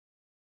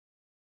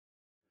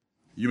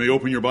You may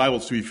open your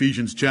Bibles to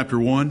Ephesians chapter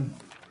 1.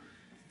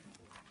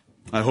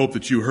 I hope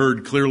that you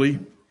heard clearly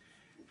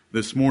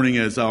this morning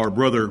as our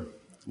brother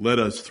led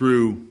us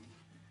through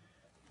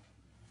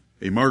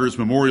a martyr's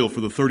memorial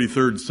for the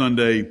 33rd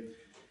Sunday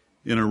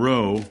in a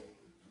row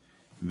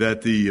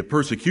that the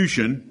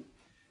persecution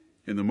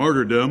and the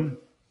martyrdom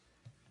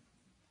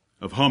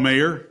of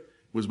Homer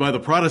was by the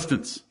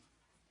Protestants,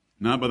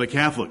 not by the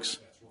Catholics.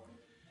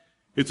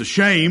 It's a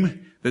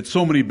shame that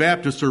so many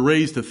Baptists are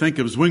raised to think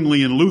of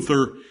Zwingli and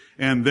Luther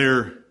and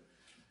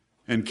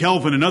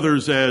Calvin and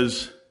others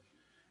as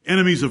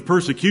enemies of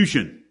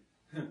persecution.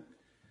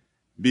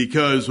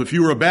 Because if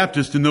you were a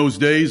Baptist in those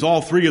days,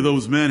 all three of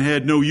those men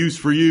had no use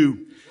for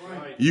you.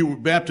 You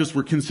Baptists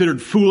were considered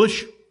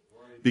foolish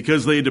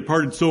because they had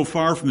departed so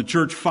far from the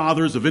church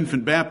fathers of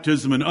infant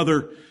baptism and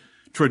other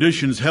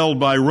traditions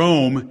held by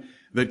Rome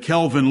that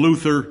Calvin,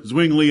 Luther,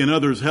 Zwingli, and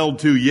others held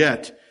to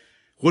yet.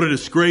 What a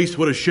disgrace,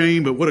 what a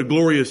shame, but what a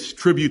glorious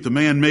tribute the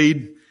man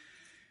made.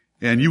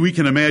 And we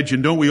can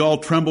imagine, don't we all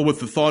tremble with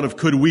the thought of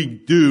could we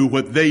do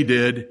what they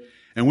did?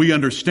 And we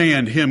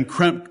understand him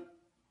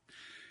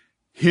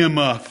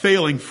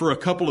failing for a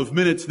couple of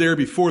minutes there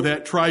before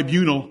that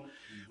tribunal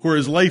where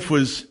his life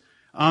was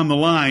on the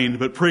line,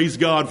 but praise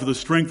God for the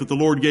strength that the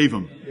Lord gave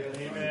him.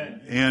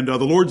 Amen. And the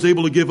Lord's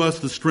able to give us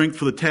the strength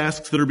for the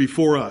tasks that are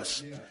before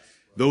us,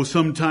 though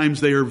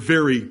sometimes they are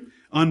very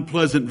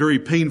unpleasant, very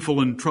painful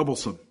and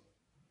troublesome.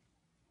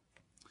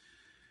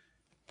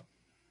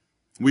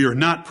 We are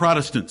not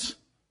Protestants.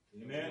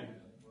 Amen.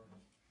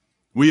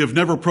 We have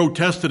never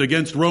protested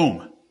against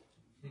Rome.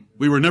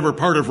 We were never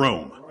part of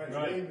Rome.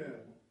 Right.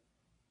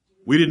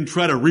 We didn't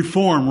try to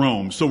reform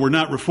Rome, so we're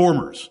not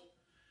reformers.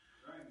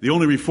 The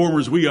only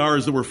reformers we are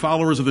is that we're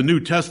followers of the New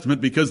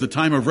Testament because the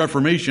time of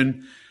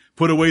Reformation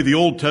put away the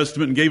Old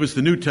Testament and gave us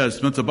the New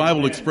Testament. It's a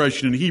Bible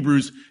expression in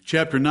Hebrews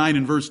chapter 9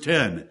 and verse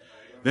 10.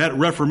 That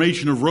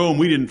reformation of Rome,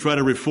 we didn't try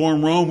to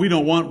reform Rome. We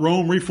don't want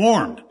Rome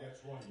reformed.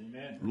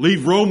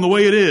 Leave Rome the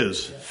way it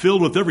is,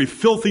 filled with every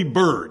filthy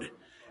bird,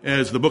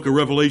 as the book of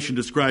Revelation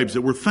describes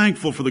it. We're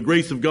thankful for the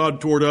grace of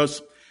God toward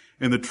us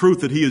and the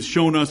truth that He has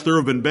shown us. There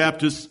have been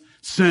Baptists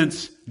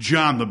since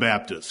John the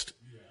Baptist.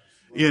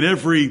 In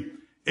every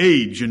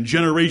age and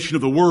generation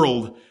of the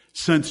world,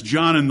 since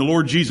John and the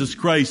Lord Jesus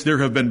Christ, there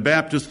have been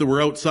Baptists that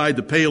were outside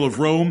the pale of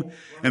Rome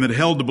and that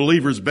held to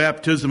believers'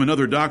 baptism and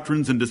other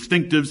doctrines and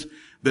distinctives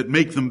that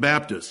make them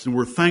Baptists. And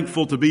we're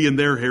thankful to be in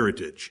their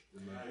heritage.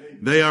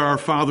 They are our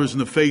fathers in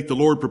the faith. The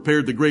Lord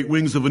prepared the great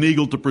wings of an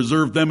eagle to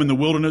preserve them in the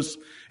wilderness,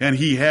 and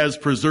He has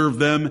preserved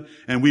them,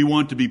 and we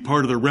want to be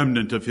part of the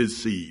remnant of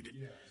His seed.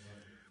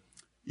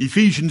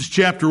 Ephesians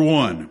chapter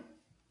 1.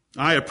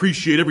 I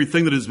appreciate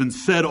everything that has been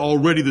said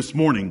already this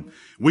morning.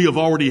 We have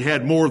already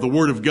had more of the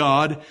Word of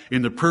God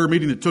in the prayer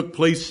meeting that took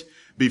place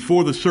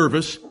before the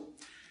service,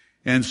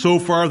 and so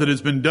far that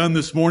has been done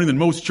this morning than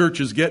most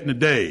churches get in a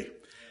day.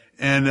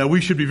 And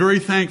we should be very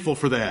thankful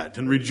for that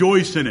and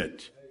rejoice in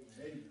it.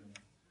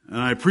 And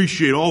I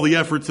appreciate all the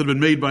efforts that have been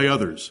made by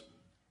others.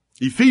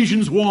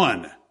 Ephesians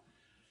 1.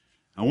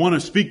 I want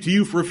to speak to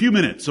you for a few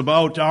minutes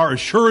about our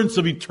assurance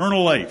of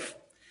eternal life.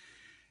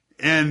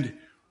 And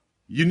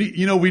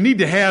we need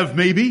to have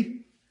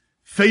maybe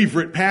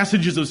favorite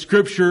passages of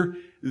Scripture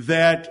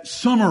that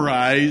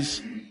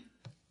summarize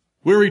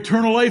where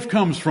eternal life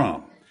comes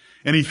from.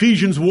 And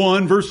Ephesians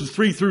 1 verses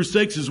 3 through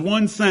 6 is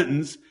one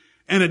sentence,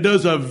 and it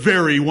does a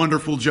very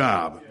wonderful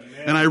job.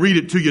 Amen. And I read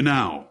it to you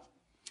now.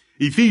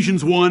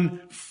 Ephesians 1,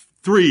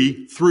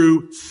 3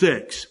 through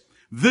 6.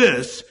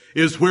 This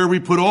is where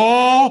we put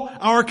all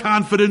our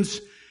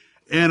confidence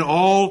and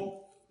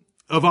all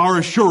of our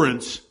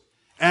assurance.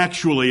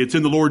 Actually, it's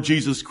in the Lord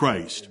Jesus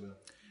Christ.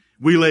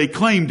 We lay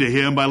claim to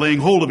Him by laying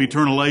hold of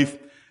eternal life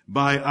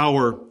by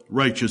our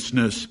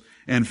righteousness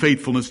and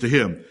faithfulness to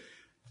Him.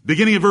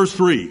 Beginning at verse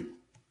 3.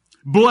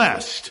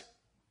 Blessed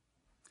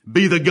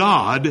be the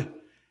God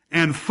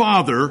and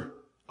Father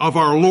of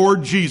our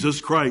Lord Jesus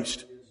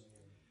Christ,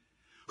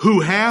 who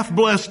hath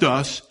blessed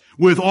us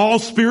with all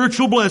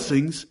spiritual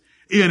blessings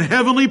in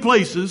heavenly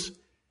places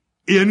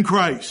in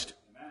Christ,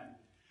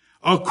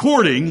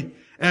 according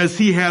as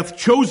He hath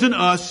chosen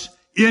us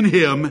in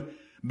Him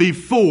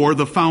before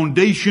the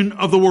foundation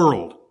of the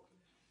world,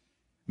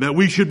 that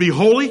we should be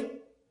holy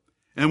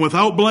and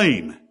without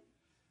blame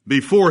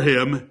before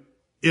Him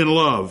in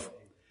love,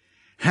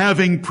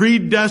 having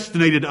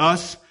predestinated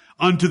us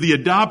unto the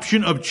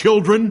adoption of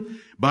children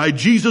by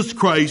Jesus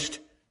Christ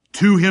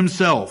to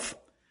Himself,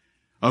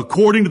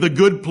 according to the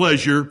good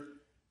pleasure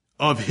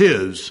of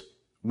His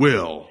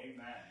will,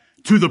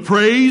 to the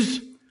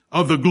praise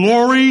of the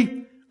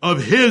glory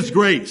of His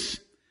grace,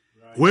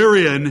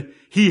 wherein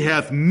He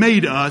hath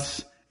made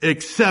us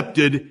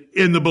accepted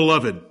in the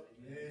Beloved.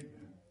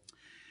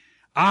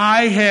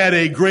 I had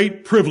a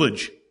great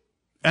privilege,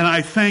 and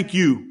I thank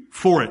you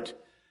for it,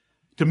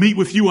 to meet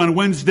with you on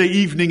Wednesday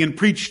evening and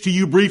preach to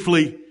you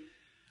briefly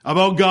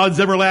about God's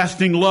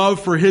everlasting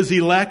love for His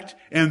elect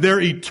and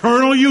their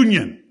eternal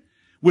union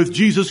with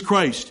Jesus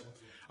Christ.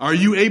 Are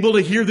you able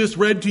to hear this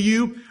read to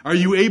you? Are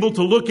you able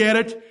to look at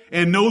it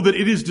and know that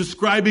it is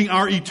describing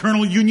our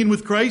eternal union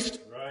with Christ?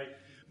 Right.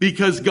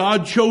 because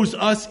God chose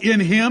us in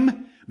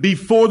Him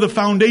before the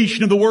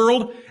foundation of the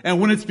world.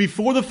 And when it's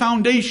before the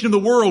foundation of the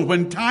world,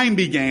 when time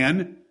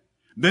began,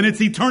 then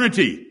it's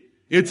eternity.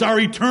 It's our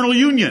eternal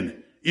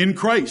union in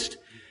Christ.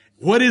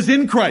 What is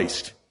in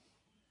Christ?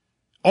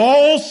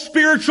 All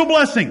spiritual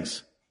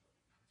blessings.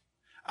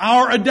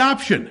 Our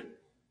adoption.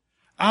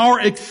 Our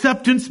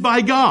acceptance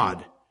by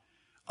God.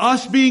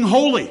 Us being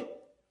holy.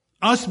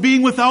 Us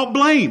being without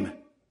blame.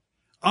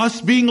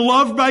 Us being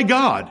loved by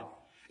God.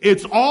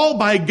 It's all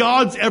by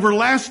God's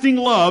everlasting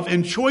love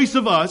and choice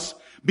of us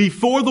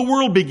before the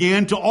world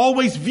began to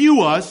always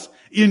view us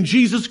in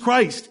Jesus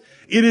Christ.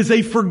 It is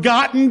a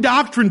forgotten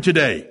doctrine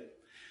today.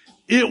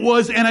 It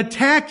was an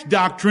attacked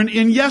doctrine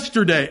in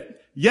yesteryear,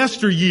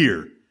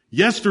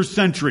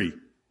 yestercentury.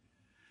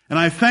 And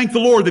I thank the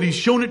Lord that He's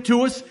shown it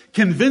to us,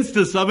 convinced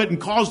us of it,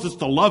 and caused us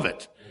to love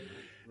it.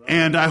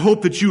 And I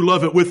hope that you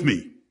love it with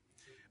me.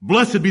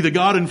 Blessed be the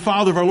God and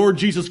Father of our Lord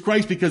Jesus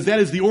Christ, because that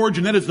is the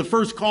origin, that is the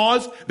first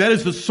cause, that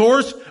is the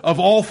source of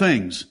all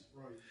things.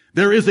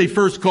 There is a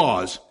first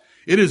cause.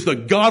 It is the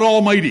God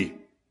Almighty.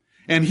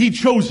 And He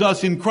chose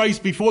us in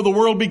Christ before the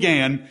world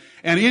began.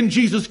 And in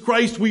Jesus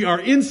Christ we are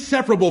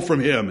inseparable from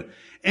Him.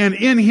 And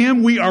in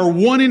Him we are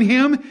one in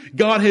Him.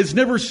 God has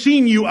never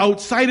seen you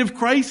outside of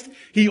Christ.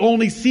 He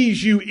only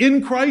sees you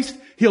in Christ.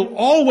 He'll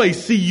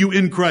always see you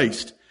in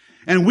Christ.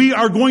 And we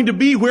are going to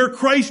be where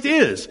Christ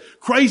is.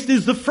 Christ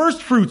is the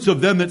first fruits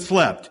of them that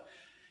slept.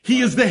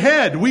 He is the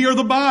head. We are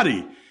the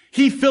body.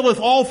 He filleth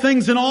all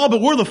things in all, but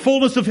we're the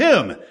fullness of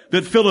Him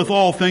that filleth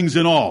all things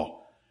in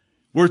all.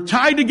 We're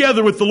tied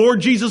together with the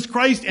Lord Jesus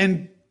Christ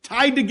and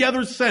tied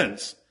together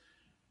since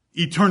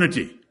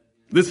eternity.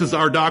 This is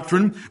our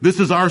doctrine. This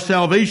is our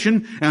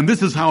salvation. And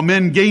this is how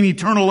men gain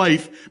eternal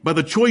life, by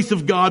the choice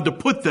of God to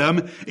put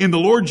them in the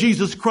Lord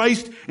Jesus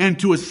Christ and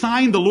to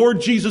assign the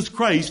Lord Jesus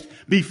Christ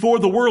before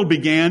the world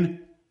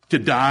began to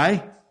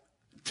die,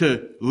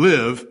 to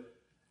live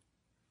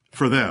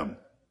for them.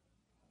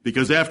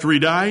 Because after He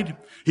died,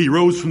 He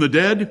rose from the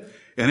dead,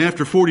 and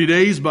after 40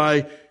 days,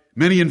 by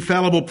many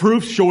infallible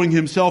proofs showing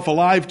Himself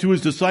alive to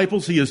His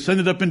disciples, He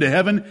ascended up into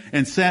heaven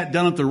and sat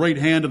down at the right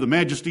hand of the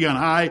Majesty on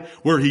high,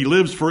 where He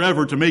lives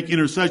forever to make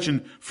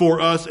intercession for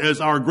us as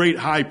our great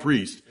high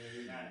priest.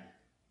 Amen.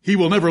 He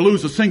will never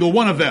lose a single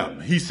one of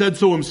them. He said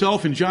so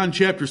Himself in John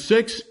chapter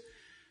 6.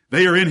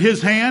 They are in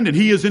His hand and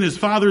He is in His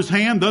Father's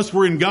hand. Thus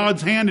we're in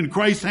God's hand and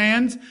Christ's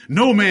hands.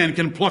 No man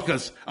can pluck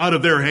us out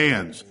of their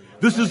hands.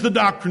 This is the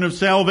doctrine of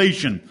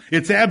salvation.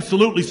 It's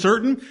absolutely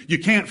certain. You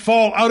can't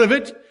fall out of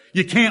it.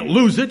 You can't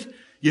lose it.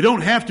 You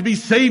don't have to be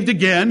saved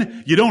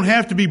again. You don't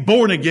have to be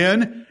born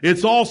again.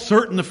 It's all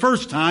certain the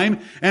first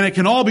time, and it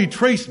can all be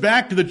traced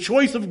back to the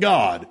choice of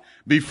God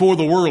before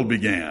the world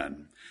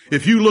began.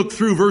 If you look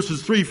through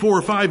verses 3,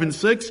 4, 5, and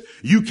 6,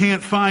 you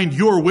can't find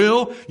your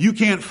will. You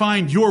can't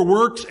find your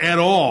works at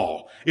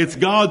all. It's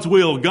God's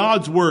will,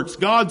 God's works,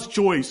 God's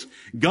choice,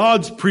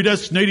 God's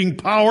predestinating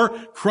power,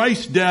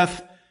 Christ's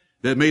death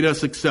that made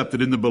us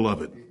accepted in the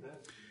Beloved.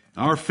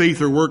 Our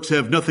faith or works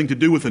have nothing to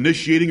do with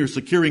initiating or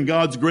securing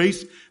God's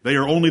grace. They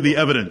are only the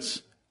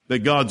evidence that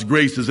God's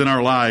grace is in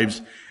our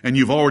lives. And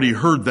you've already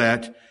heard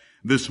that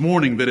this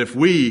morning, that if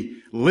we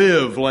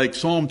live like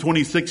Psalm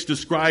 26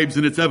 describes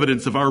in its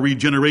evidence of our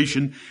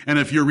regeneration, and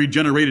if you're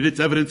regenerated, it's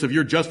evidence of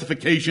your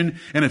justification,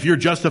 and if you're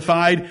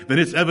justified, then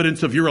it's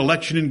evidence of your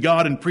election in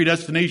God and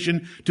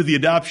predestination to the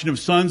adoption of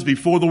sons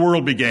before the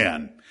world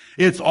began.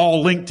 It's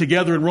all linked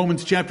together in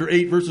Romans chapter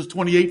 8, verses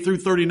 28 through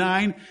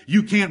 39.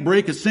 You can't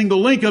break a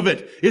single link of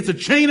it. It's a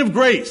chain of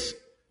grace.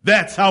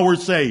 That's how we're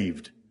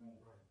saved.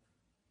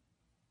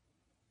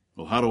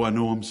 Well, how do I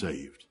know I'm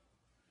saved?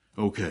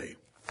 Okay.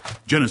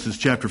 Genesis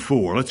chapter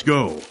 4. Let's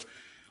go.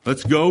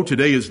 Let's go.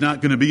 Today is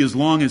not going to be as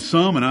long as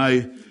some, and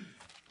I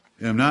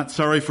am not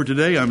sorry for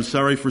today. I'm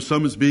sorry for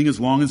some as being as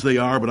long as they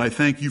are, but I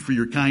thank you for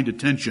your kind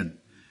attention.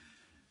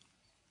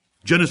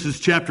 Genesis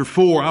chapter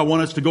 4, I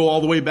want us to go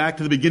all the way back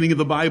to the beginning of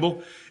the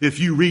Bible. If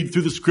you read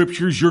through the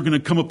scriptures, you're going to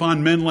come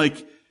upon men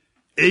like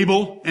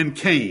Abel and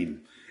Cain.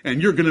 And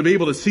you're going to be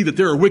able to see that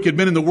there are wicked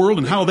men in the world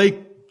and how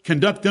they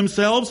conduct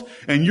themselves.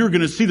 And you're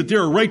going to see that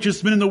there are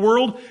righteous men in the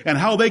world and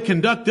how they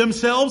conduct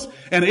themselves.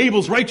 And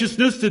Abel's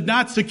righteousness did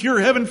not secure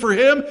heaven for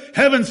him.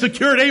 Heaven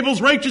secured Abel's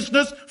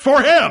righteousness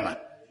for him. Right.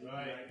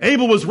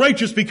 Abel was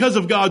righteous because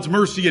of God's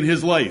mercy in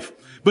his life.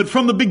 But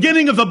from the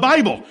beginning of the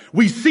Bible,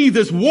 we see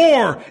this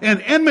war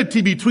and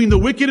enmity between the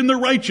wicked and the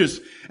righteous.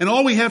 And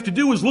all we have to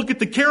do is look at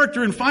the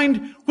character and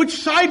find which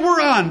side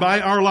we're on by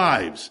our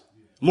lives.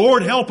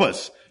 Lord, help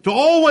us to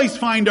always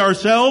find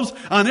ourselves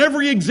on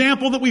every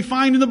example that we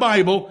find in the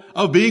Bible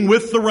of being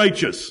with the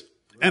righteous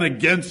and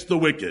against the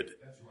wicked.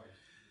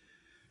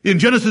 In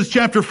Genesis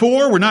chapter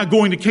 4, we're not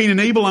going to Cain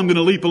and Abel. I'm going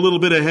to leap a little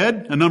bit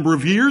ahead, a number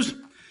of years,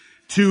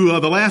 to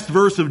the last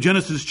verse of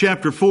Genesis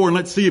chapter 4, and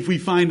let's see if we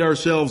find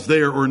ourselves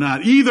there or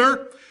not.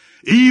 Either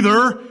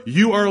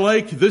you are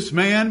like this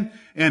man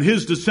and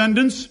his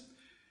descendants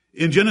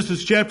in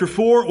Genesis chapter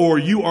 4, or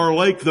you are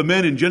like the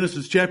men in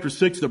Genesis chapter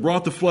 6 that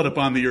brought the flood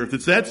upon the earth.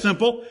 It's that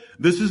simple.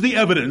 This is the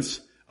evidence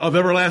of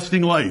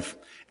everlasting life.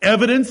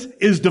 Evidence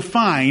is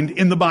defined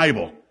in the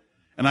Bible.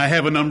 And I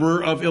have a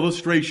number of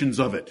illustrations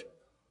of it.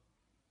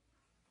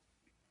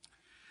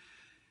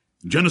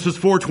 Genesis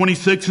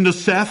 4:26, and to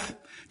Seth,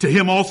 to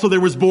him also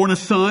there was born a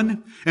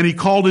son, and he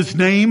called his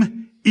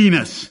name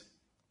Enos.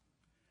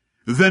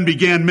 Then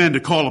began men to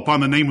call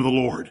upon the name of the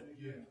Lord.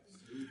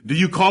 Do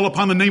you call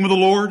upon the name of the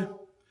Lord?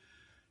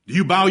 Do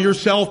you bow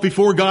yourself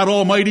before God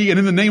Almighty and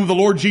in the name of the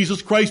Lord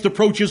Jesus Christ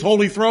approach his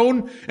holy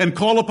throne and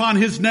call upon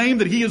his name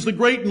that he is the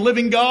great and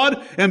living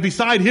God and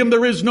beside him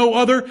there is no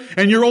other,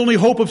 and your only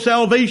hope of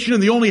salvation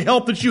and the only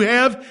help that you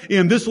have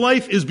in this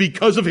life is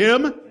because of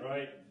him?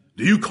 Right.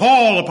 Do you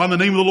call upon the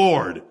name of the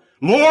Lord?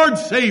 Lord,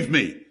 save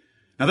me.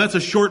 Now that's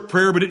a short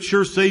prayer, but it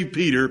sure saved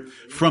Peter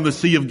from the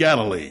Sea of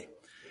Galilee.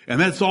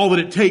 And that's all that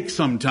it takes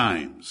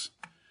sometimes.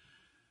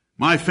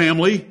 My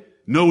family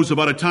knows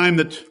about a time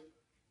that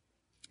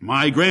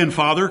my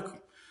grandfather,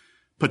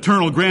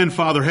 paternal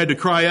grandfather, had to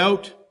cry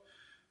out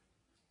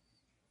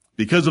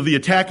because of the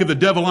attack of the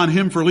devil on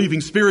him for leaving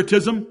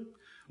Spiritism,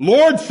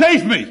 Lord,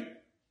 save me!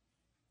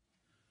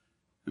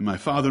 And my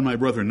father and my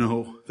brother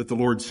know that the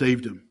Lord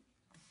saved him.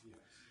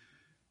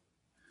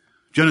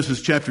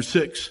 Genesis chapter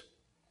 6.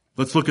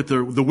 Let's look at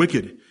the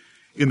wicked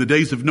in the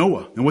days of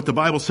Noah and what the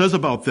Bible says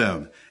about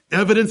them.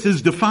 Evidence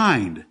is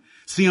defined.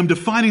 See, I'm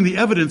defining the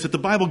evidence that the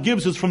Bible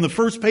gives us from the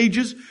first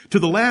pages to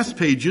the last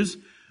pages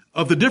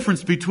of the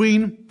difference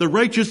between the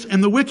righteous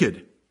and the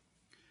wicked.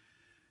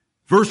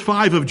 Verse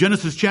 5 of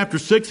Genesis chapter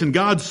 6, and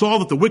God saw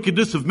that the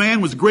wickedness of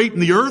man was great in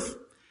the earth,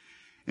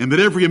 and that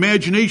every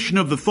imagination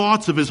of the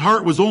thoughts of his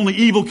heart was only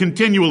evil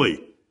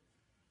continually.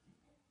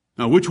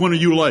 Now, which one are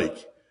you like?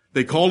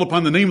 They called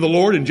upon the name of the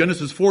Lord in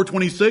Genesis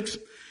 4:26,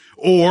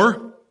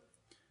 or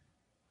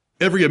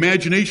every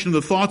imagination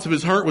of the thoughts of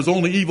his heart was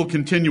only evil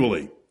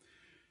continually.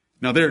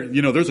 Now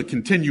there's a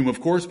continuum,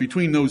 of course,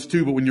 between those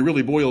two, but when you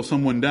really boil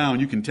someone down,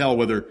 you can tell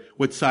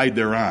what side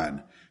they're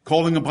on.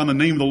 Calling upon the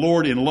name of the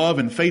Lord in love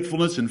and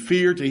faithfulness and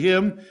fear to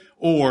him,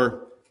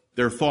 or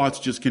their thoughts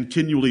just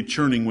continually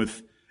churning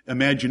with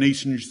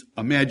imaginations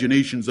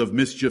of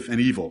mischief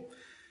and evil.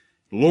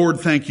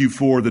 Lord, thank you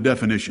for the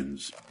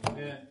definitions.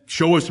 Amen.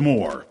 Show us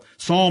more.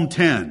 Psalm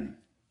 10.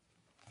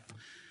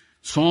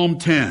 Psalm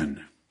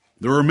 10.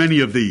 There are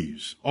many of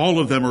these. All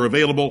of them are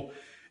available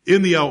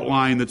in the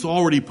outline that's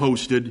already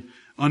posted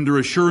under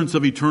Assurance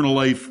of Eternal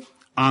Life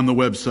on the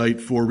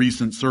website for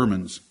recent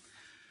sermons.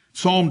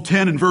 Psalm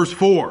 10 and verse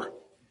 4.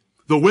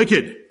 The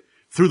wicked,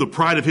 through the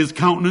pride of his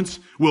countenance,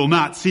 will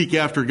not seek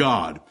after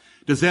God.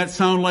 Does that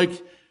sound like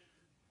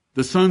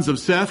the sons of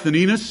Seth and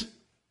Enos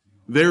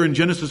there in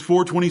Genesis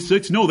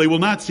 4:26? No, they will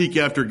not seek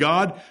after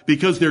God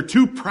because they're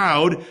too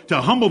proud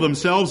to humble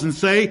themselves and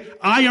say,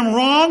 I am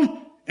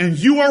wrong and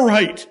you are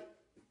right.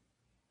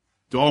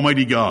 To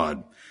Almighty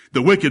God.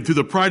 The wicked, through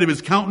the pride of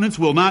his countenance,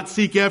 will not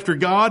seek after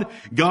God.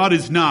 God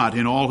is not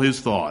in all his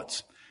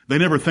thoughts. They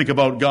never think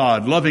about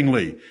God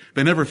lovingly.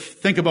 They never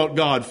think about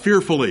God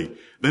fearfully.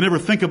 They never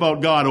think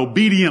about God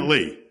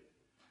obediently.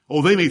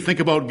 Oh, they may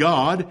think about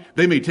God.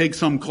 They may take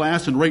some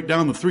class and write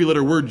down the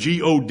 3-letter word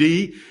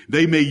G-O-D.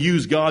 They may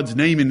use God's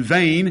name in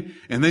vain,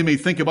 and they may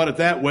think about it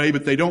that way,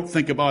 but they don't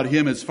think about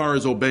him as far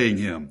as obeying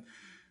him.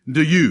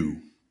 Do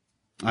you?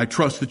 I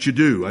trust that you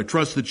do. I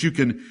trust that you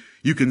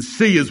can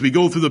see as we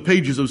go through the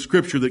pages of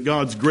Scripture that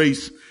God's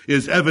grace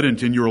is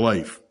evident in your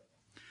life.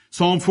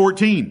 Psalm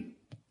 14.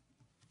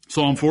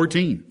 Psalm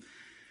 14.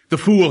 The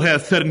fool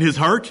hath said in his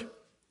heart,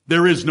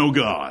 there is no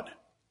God.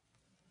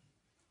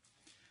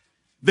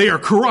 They are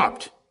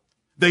corrupt.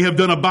 They have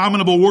done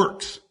abominable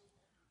works.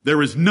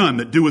 There is none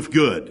that doeth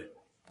good.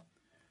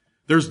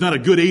 There's not a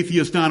good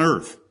atheist on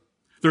earth.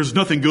 There's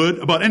nothing good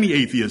about any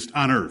atheist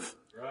on earth.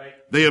 Right.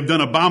 They have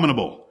done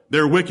abominable.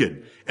 They're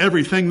wicked.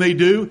 Everything they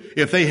do,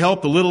 if they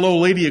help the little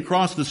old lady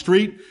across the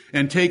street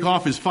and take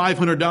off his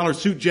 $500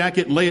 suit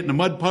jacket and lay it in a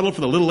mud puddle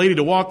for the little lady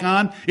to walk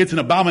on, it's an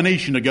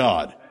abomination to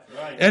God.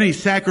 Right. Any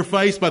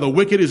sacrifice by the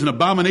wicked is an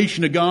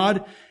abomination to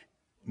God.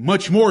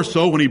 Much more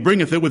so when he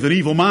bringeth it with an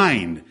evil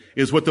mind,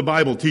 is what the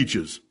Bible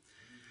teaches.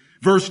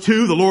 Verse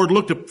 2, the Lord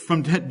looked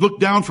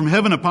down from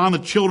heaven upon the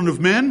children of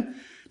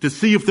men to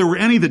see if there were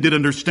any that did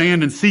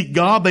understand and seek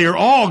God. They are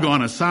all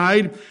gone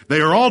aside. They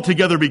are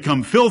altogether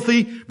become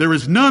filthy. There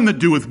is none that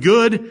doeth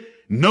good.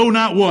 No,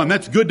 not one.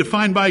 That's good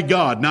defined by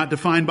God, not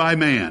defined by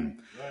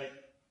man. Right.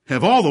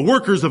 Have all the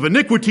workers of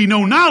iniquity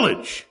no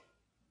knowledge?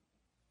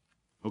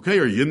 Okay,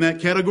 are you in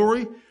that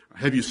category?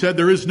 Have you said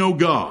there is no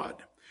God?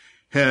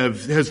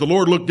 Has the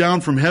Lord looked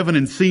down from heaven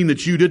and seen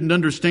that you didn't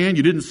understand?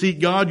 You didn't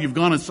seek God. You've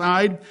gone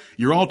aside.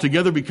 You're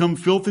altogether become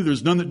filthy.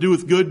 There's none that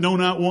doeth good. No,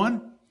 not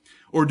one.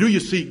 Or do you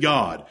seek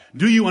God?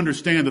 Do you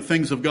understand the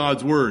things of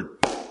God's Word?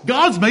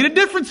 God's made a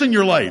difference in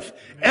your life.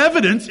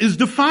 Evidence is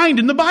defined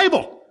in the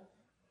Bible.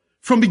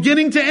 From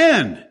beginning to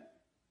end.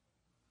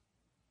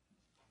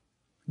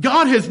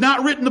 God has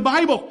not written the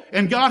Bible,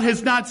 and God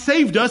has not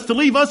saved us to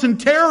leave us in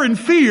terror and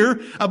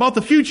fear about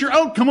the future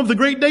outcome of the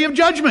great day of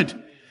judgment.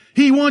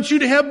 He wants you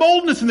to have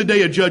boldness in the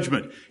day of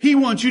judgment. He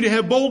wants you to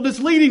have boldness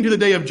leading to the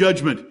day of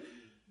judgment.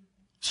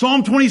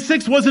 Psalm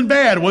 26 wasn't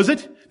bad, was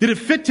it? Did it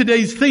fit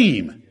today's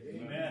theme?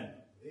 Amen.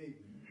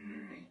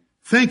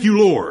 Thank you,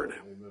 Lord.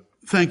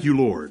 Thank you,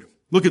 Lord.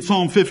 Look at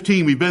Psalm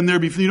 15. We've been there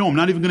before. I'm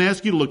not even going to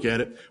ask you to look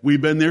at it.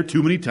 We've been there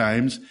too many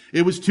times.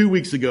 It was 2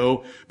 weeks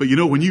ago. But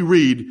when you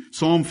read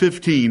Psalm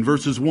 15,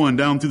 verses 1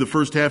 down through the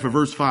first half of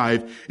verse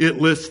 5,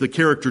 it lists the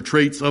character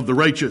traits of the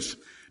righteous.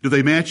 Do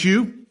they match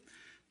you?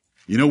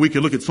 We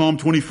could look at Psalm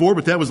 24,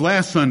 but that was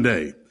last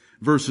Sunday,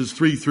 verses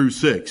 3 through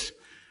 6.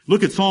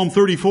 Look at Psalm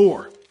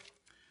 34.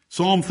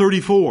 Psalm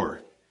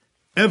 34.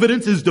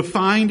 Evidence is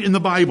defined in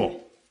the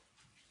Bible.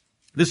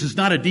 This is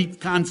not a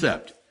deep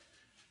concept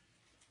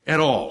at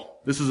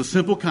all. This is a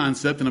simple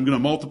concept, and I'm going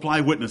to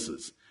multiply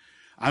witnesses.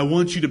 I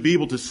want you to be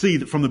able to see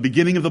that from the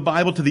beginning of the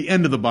Bible to the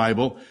end of the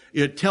Bible,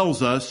 it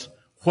tells us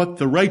what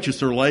the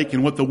righteous are like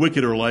and what the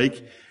wicked are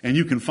like, and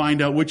you can find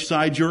out which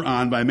side you're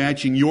on by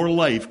matching your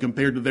life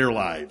compared to their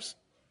lives.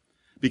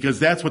 Because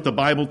that's what the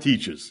Bible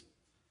teaches.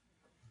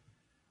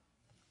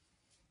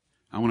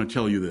 I want to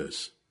tell you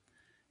this.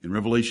 In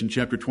Revelation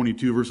chapter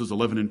 22, verses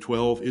 11 and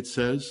 12, it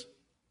says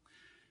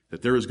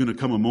that there is going to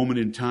come a moment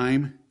in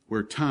time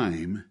where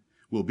time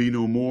will be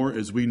no more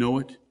as we know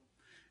it.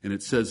 And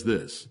it says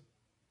this,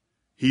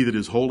 he that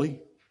is holy,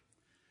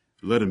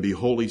 let him be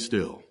holy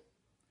still.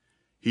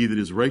 He that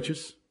is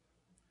righteous,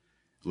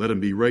 let him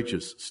be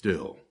righteous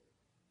still.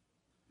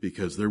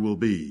 Because there will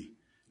be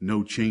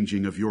no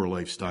changing of your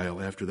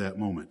lifestyle after that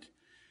moment.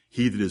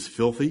 He that is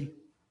filthy,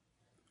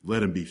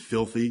 let him be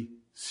filthy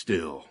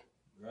still.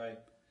 Right.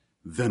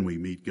 Then we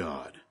meet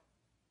God.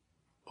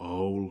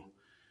 Oh,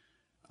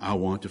 I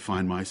want to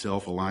find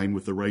myself aligned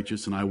with the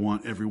righteous, and I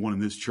want everyone in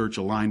this church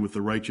aligned with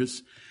the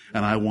righteous,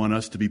 and I want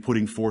us to be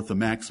putting forth the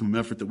maximum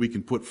effort that we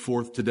can put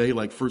forth today,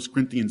 like 1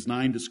 Corinthians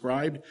 9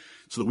 described,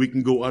 so that we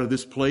can go out of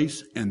this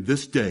place, and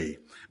this day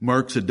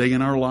marks a day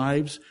in our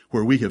lives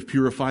where we have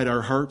purified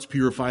our hearts,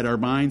 purified our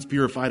minds,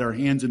 purified our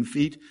hands and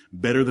feet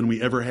better than we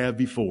ever have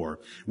before.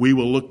 We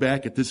will look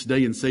back at this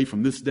day and say,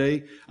 from this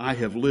day, I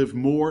have lived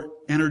more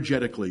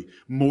energetically,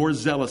 more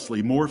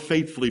zealously, more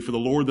faithfully for the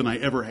Lord than I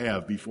ever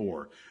have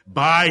before.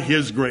 By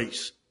His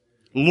grace.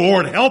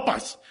 Lord, help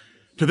us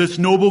to this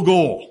noble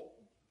goal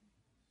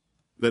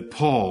that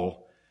Paul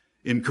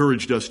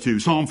encouraged us to.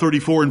 Psalm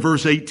 34 and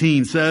verse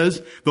 18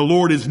 says, the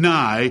Lord is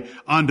nigh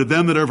unto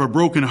them that are of a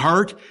broken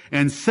heart,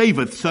 and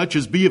saveth such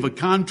as be of a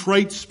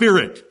contrite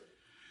spirit.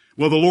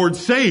 Well, the Lord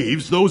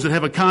saves those that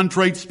have a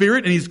contrite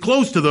spirit, and He's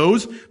close to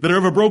those that are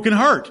of a broken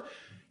heart.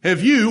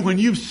 Have you, when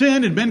you've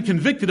sinned and been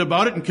convicted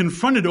about it and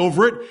confronted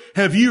over it,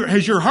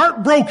 has your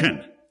heart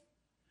broken?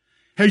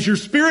 Has your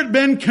spirit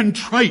been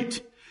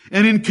contrite?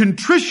 And in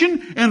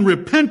contrition and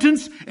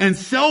repentance and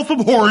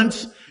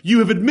self-abhorrence, you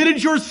have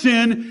admitted your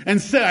sin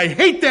and said, I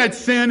hate that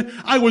sin.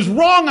 I was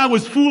wrong. I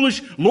was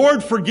foolish.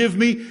 Lord, forgive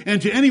me. And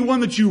to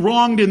anyone that you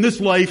wronged in this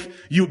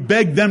life, you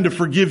beg them to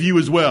forgive you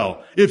as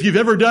well. If you've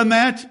ever done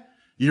that,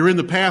 you're in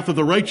the path of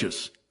the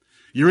righteous.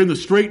 You're in the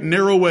straight and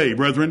narrow way,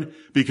 brethren,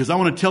 because I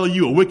want to tell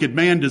you a wicked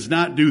man does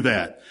not do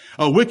that.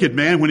 A wicked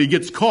man, when he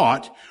gets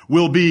caught,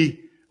 will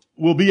be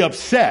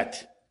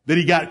upset that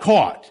he got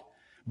caught,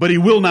 but he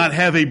will not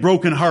have a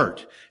broken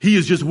heart. He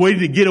is just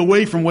waiting to get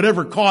away from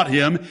whatever caught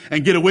him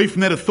and get away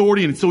from that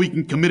authority, and so he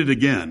can commit it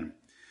again.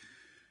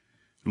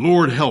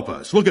 Lord, help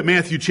us. Look at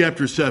Matthew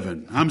chapter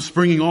 7. I'm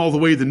springing all the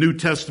way to the New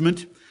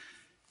Testament.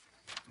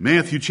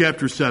 Matthew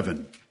chapter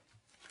 7.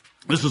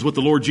 This is what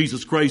the Lord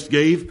Jesus Christ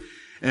gave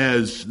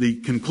as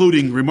the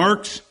concluding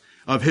remarks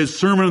of His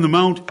Sermon on the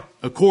Mount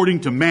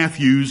according to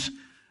Matthew's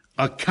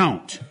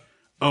account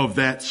of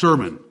that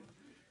sermon.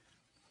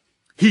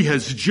 He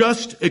has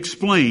just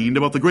explained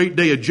about the great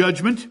day of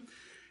judgment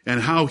and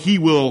how He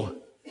will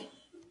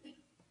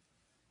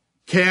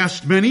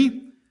cast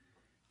many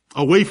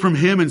away from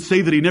Him and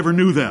say that He never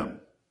knew them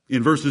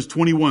in verses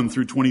 21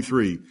 through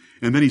 23.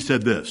 And then He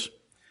said this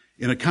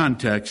in a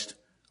context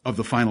of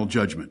the final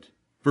judgment.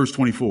 Verse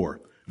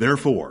 24,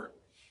 therefore,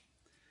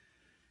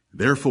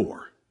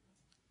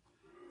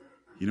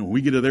 when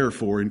we get a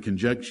therefore in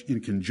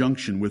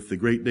conjunction with the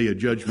great day of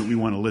judgment, we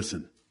want to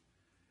listen.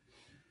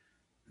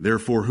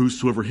 Therefore,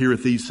 whosoever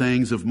heareth these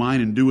sayings of mine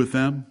and doeth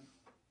them,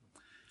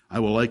 I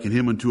will liken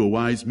him unto a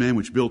wise man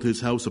which built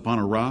his house upon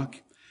a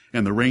rock,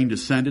 and the rain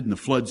descended, and the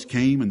floods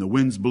came, and the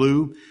winds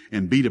blew,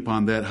 and beat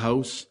upon that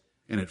house,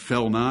 and it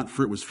fell not,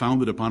 for it was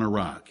founded upon a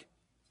rock.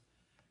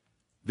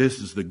 This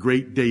is the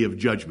great day of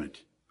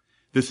judgment.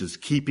 This is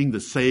keeping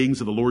the sayings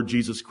of the Lord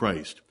Jesus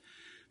Christ.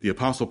 The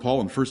Apostle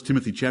Paul in 1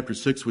 Timothy chapter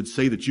 6 would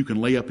say that you can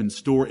lay up in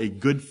store a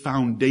good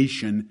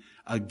foundation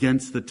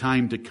against the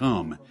time to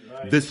come.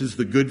 Right. This is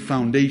the good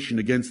foundation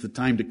against the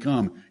time to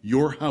come.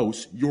 Your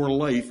house, your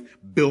life,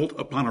 built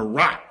upon a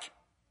rock.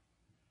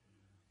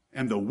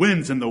 And the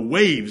winds and the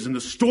waves and the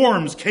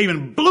storms came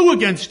and blew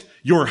against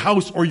your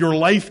house or your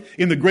life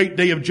in the great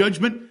day of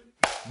judgment,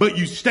 but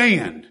you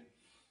stand.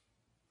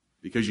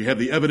 Because you have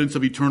the evidence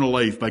of eternal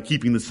life by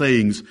keeping the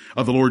sayings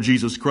of the Lord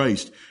Jesus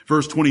Christ.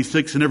 Verse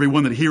 26, and every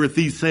one that heareth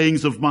these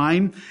sayings of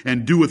mine,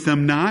 and doeth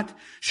them not,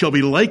 shall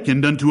be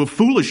likened unto a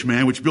foolish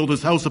man which built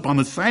his house upon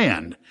the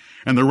sand.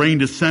 And the rain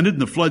descended,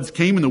 and the floods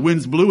came, and the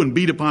winds blew, and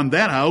beat upon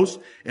that house,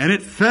 and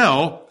it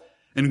fell,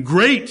 and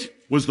great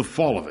was the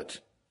fall of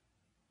it.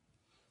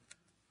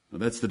 Now,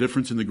 that's the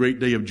difference in the great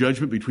day of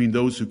judgment between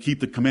those who keep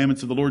the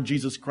commandments of the Lord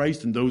Jesus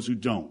Christ and those who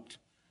don't.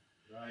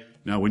 Right.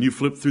 Now, when you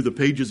flip through the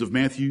pages of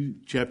Matthew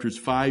chapters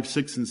 5,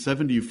 6, and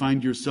 7, do you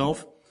find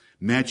yourself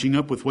matching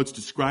up with what's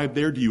described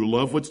there? Do you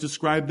love what's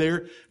described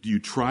there? Do you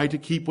try to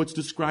keep what's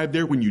described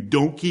there? When you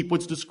don't keep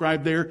what's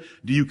described there,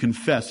 do you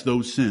confess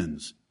those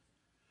sins?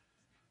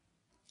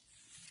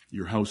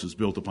 Your house is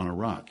built upon a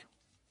rock.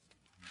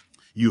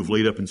 You have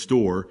laid up in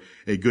store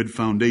a good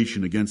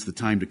foundation against the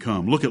time to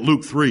come. Look at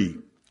Luke 3.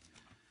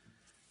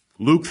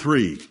 Luke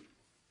 3.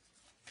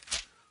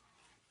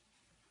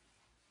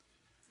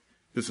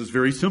 This is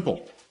very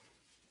simple.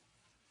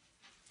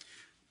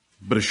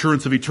 But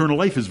assurance of eternal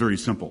life is very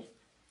simple.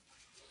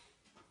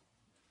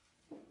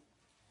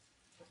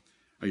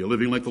 Are you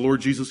living like the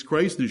Lord Jesus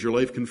Christ? And is your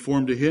life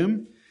conformed to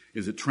Him?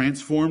 Is it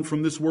transformed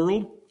from this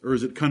world, or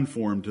is it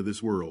conformed to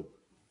this world?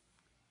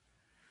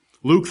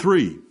 Luke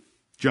 3,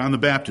 John the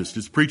Baptist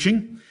is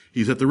preaching.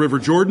 He's at the River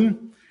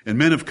Jordan, and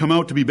men have come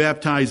out to be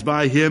baptized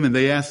by him,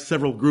 and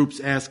several groups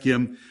ask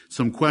him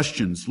some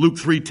questions. Luke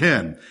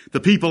 3:10, the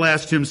people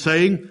asked him,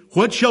 saying,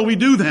 "What shall we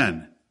do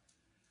then?"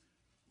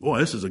 Boy,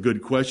 this is a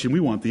good question. We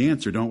want the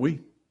answer, don't we?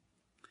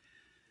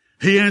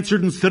 He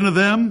answered and said to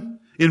them,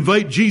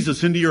 "Invite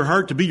Jesus into your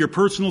heart to be your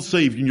personal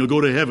Savior, and you'll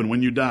go to heaven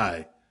when you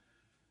die."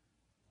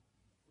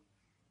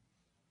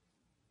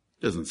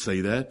 It doesn't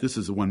say that. This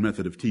is the one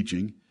method of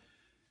teaching,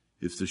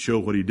 is to show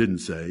what he didn't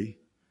say.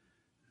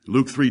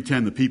 Luke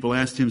 3:10, the people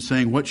asked him,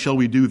 saying, "What shall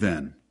we do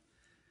then?"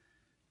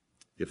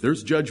 If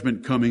there's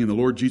judgment coming and the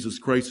Lord Jesus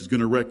Christ is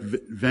going to wreak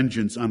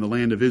vengeance on the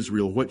land of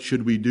Israel, what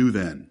should we do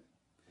then?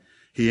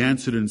 He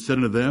answered and said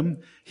unto them,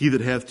 "He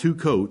that hath 2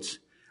 coats,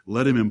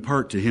 let him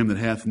impart to him that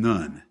hath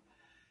none.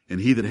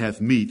 And he that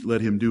hath meat, let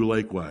him do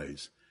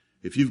likewise."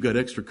 If you've got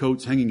extra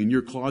coats hanging in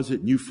your closet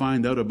and you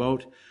find out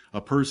about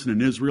a person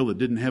in Israel that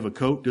didn't have a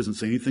coat, doesn't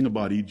say anything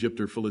about Egypt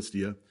or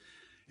Philistia.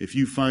 If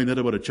you find out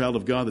about a child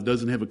of God that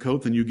doesn't have a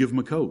coat, then you give him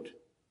a coat.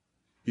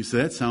 You say,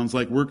 that sounds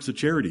like works of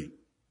charity.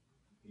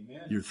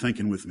 Amen. You're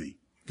thinking with me.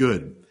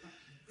 Good.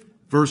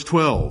 Verse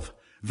 12.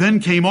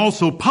 Then came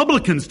also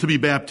publicans to be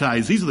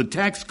baptized. These are the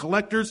tax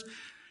collectors,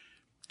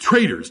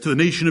 traitors to the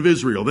nation of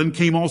Israel. Then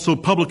came also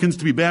publicans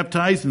to be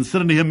baptized, and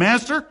said unto him,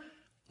 "Master,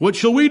 what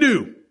shall we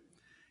do?"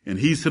 And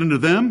he said unto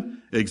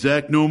them,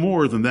 "Exact no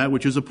more than that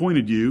which is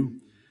appointed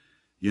you."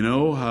 You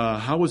know,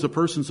 how was a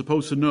person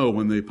supposed to know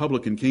when the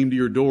publican came to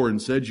your door and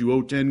said you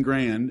owe 10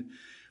 grand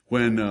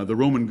when the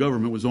Roman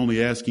government was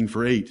only asking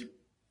for 8?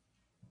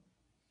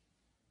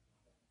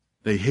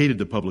 They hated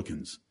the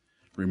publicans.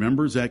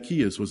 Remember,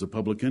 Zacchaeus was a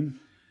publican,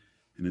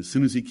 and as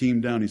soon as he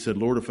came down, he said,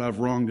 "Lord, if I've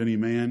wronged any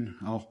man,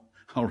 I'll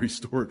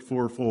restore it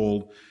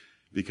fourfold,"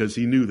 because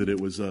he knew that it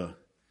was a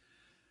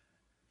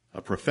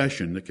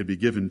profession that could be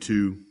given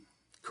to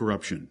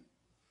corruption.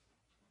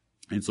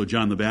 And so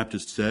John the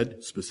Baptist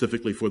said,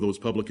 specifically for those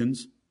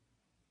publicans,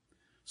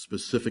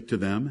 specific to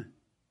them,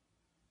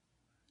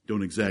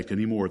 don't exact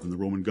any more than the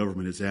Roman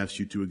government has asked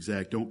you to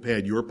exact. Don't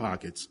pad your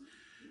pockets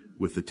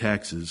with the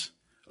taxes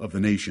of the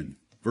nation.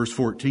 Verse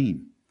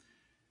 14,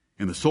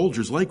 and the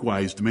soldiers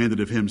likewise demanded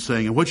of him,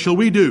 saying, "And what shall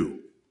we do?"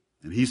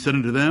 And he said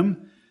unto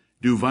them,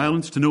 "Do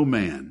violence to no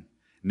man,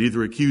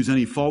 neither accuse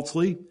any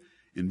falsely,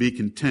 and be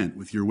content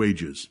with your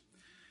wages."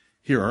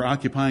 Here are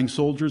occupying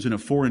soldiers in a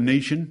foreign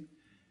nation.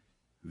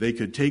 They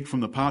could take from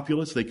the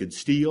populace, they could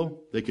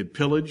steal, they could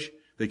pillage,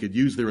 they could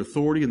use their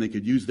authority, and they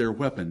could use their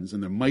weapons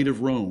and the might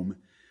of Rome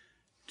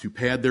to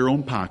pad their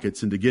own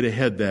pockets and to get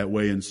ahead that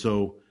way. And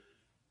so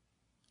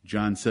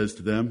John says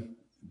to them,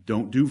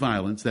 don't do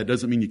violence. That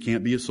doesn't mean you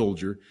can't be a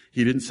soldier.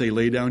 He didn't say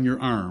lay down your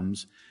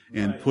arms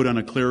and put on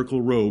a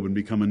clerical robe and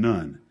become a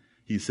nun.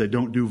 He said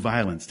don't do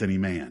violence to any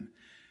man.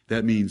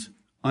 That means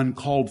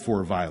uncalled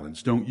for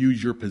violence. Don't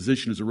use your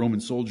position as a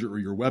Roman soldier or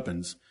your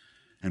weapons,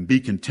 and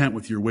be content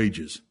with your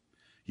wages.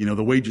 You know,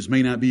 the wages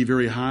may not be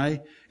very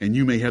high, and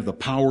you may have the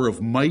power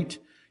of might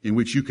in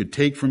which you could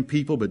take from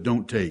people, but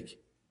don't take.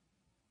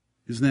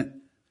 Isn't that?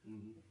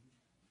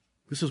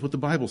 This is what the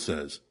Bible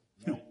says.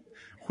 You know,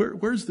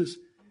 where's this?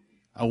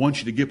 I want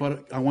you to get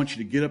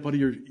up out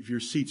of your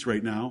seats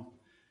right now,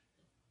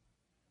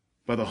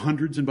 by the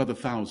hundreds and by the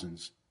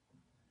thousands.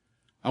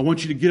 I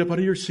want you to get up out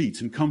of your seats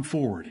and come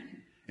forward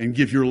and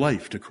give your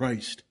life to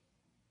Christ.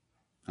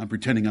 I'm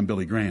pretending I'm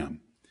Billy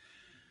Graham.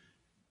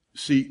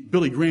 See,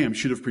 Billy Graham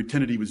should have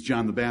pretended he was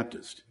John the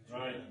Baptist.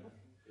 Right.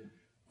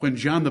 When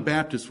John the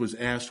Baptist was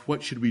asked,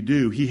 what should we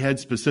do? He had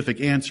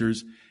specific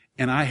answers,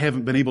 and I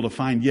haven't been able to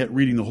find yet,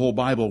 reading the whole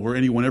Bible, where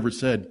anyone ever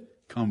said,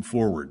 come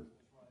forward.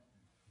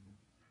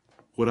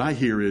 What I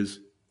hear is,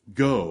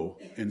 go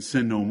and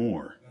sin no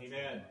more.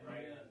 Amen.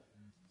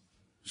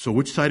 So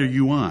which side are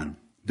you on?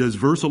 Does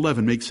verse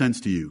 11 make sense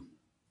to you?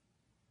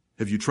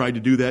 Have you tried to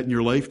do that in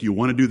your life? Do you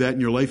want to do that in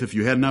your life? If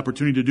you had an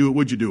opportunity to do it,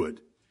 would you do it?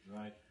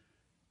 Right.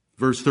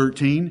 Verse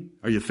 13,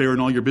 are you fair in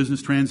all your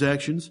business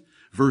transactions?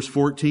 Verse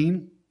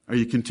 14, are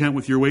you content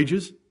with your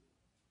wages?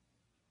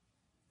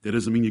 That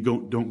doesn't mean you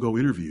don't go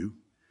interview,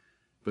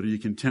 but are you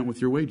content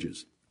with your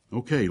wages?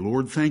 Okay,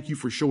 Lord, thank you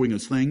for showing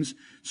us things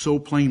so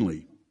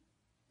plainly.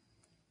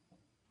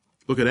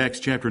 Look at Acts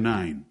chapter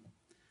 9.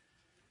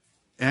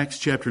 Acts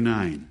chapter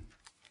 9.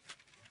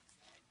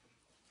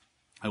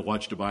 I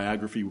watched a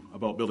biography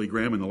about Billy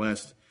Graham in the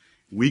last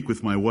week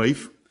with my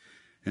wife,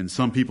 and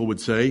some people would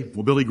say,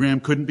 well, Billy Graham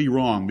couldn't be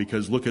wrong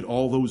because look at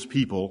all those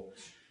people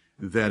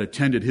that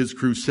attended his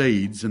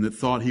crusades and that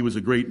thought he was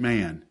a great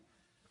man.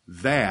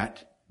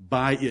 That,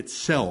 by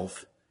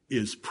itself,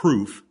 is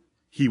proof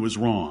he was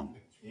wrong.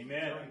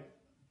 Amen.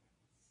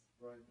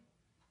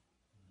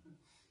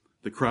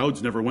 The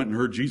crowds never went and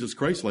heard Jesus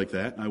Christ like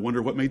that. I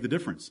wonder what made the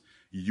difference.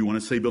 You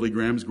want to say Billy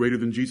Graham's greater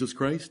than Jesus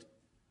Christ?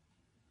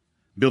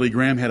 Billy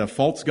Graham had a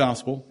false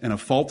gospel and a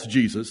false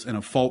Jesus and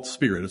a false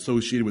spirit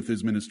associated with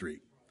his ministry.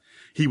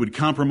 He would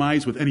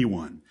compromise with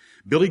anyone.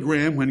 Billy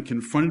Graham, when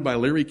confronted by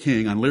Larry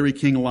King on Larry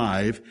King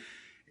Live,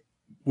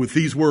 with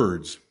these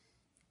words,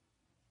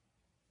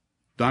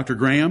 Dr.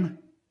 Graham,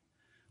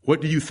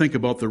 what do you think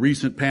about the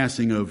recent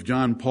passing of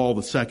John Paul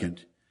II?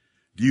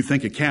 Do you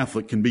think a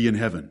Catholic can be in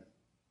heaven?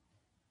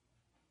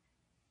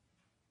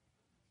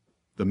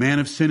 The man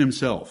of sin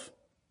himself.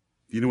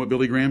 Do you know what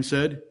Billy Graham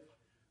said?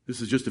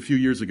 This is just a few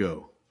years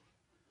ago.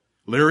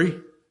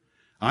 Larry,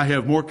 I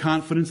have more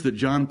confidence that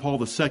John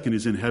Paul II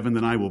is in heaven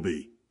than I will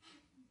be.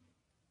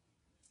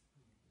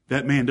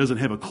 That man doesn't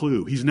have a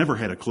clue. He's never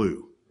had a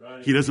clue.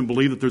 Right. He doesn't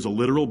believe that there's a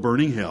literal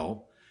burning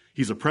hell.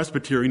 He's a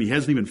Presbyterian. He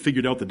hasn't even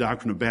figured out the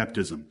doctrine of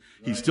baptism.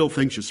 Right. He still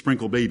thinks you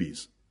sprinkle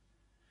babies.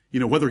 You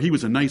know, whether he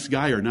was a nice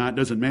guy or not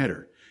doesn't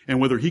matter. And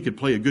whether he could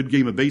play a good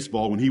game of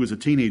baseball when he was a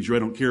teenager, I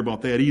don't care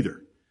about that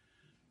either.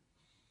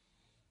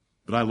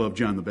 But I love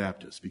John the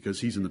Baptist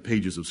because he's in the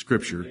pages of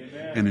Scripture.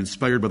 Amen. And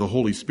inspired by the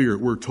Holy Spirit,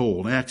 we're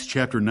told. Acts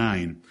chapter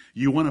 9.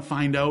 You want to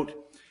find out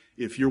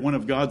if you're one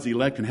of God's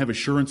elect and have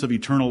assurance of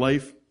eternal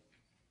life?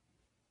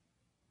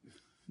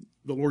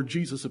 The Lord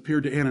Jesus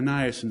appeared to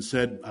Ananias and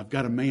said, I've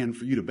got a man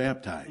for you to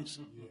baptize.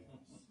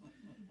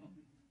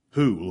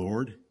 Who,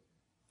 Lord?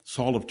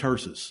 Saul of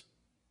Tarsus.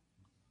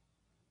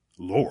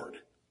 Lord,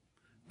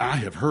 I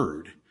have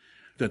heard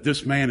that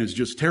this man is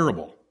just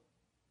terrible.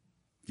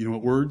 You know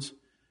what words?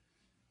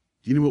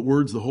 Do you know what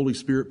words the Holy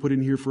Spirit put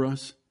in here for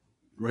us?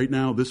 Right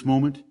now, this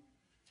moment?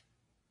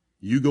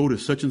 You go to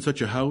such and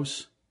such a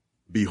house,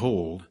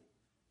 behold,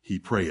 he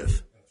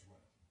prayeth.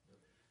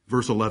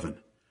 Verse 11.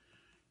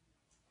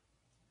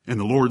 And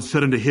the Lord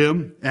said unto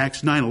him,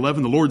 Acts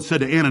 9:11, the Lord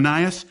said to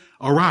Ananias,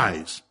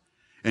 arise,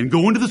 and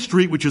go into the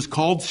street which is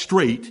called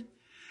Straight,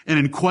 and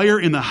inquire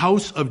in the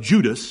house of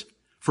Judas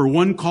for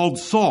one called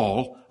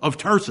Saul of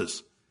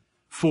Tarsus.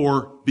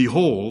 For,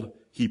 behold,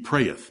 he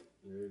prayeth.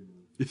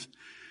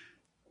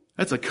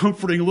 That's a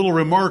comforting little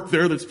remark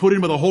there that's put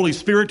in by the Holy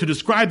Spirit to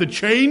describe the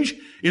change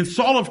in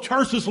Saul of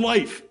Tarsus'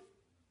 life.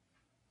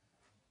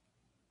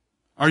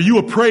 Are you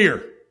a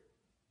prayer?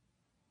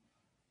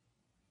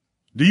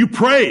 Do you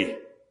pray?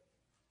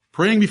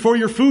 Praying before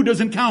your food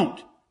doesn't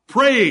count.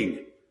 Praying.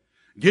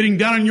 Getting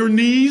down on your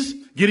knees,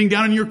 getting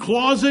down in your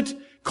closet,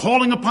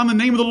 calling upon the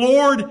name of the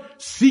Lord,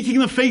 seeking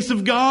the face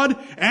of God,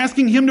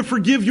 asking Him to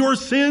forgive your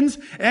sins,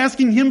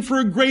 asking Him for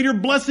a greater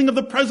blessing of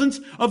the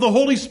presence of the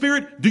Holy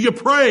Spirit. Do you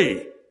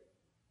pray?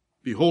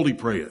 Behold, he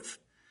prayeth.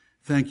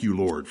 Thank you,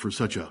 Lord, for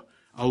such a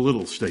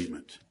little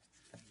statement.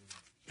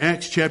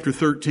 Acts chapter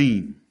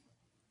 13.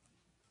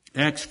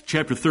 Acts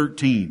chapter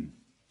 13.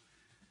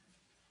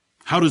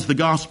 How does the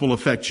gospel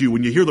affect you?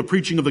 When you hear the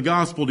preaching of the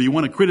gospel, do you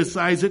want to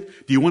criticize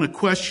it? Do you want to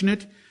question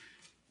it?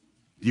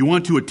 Do you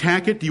want to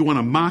attack it? Do you want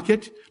to mock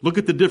it? Look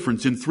at the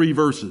difference in 3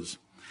 verses.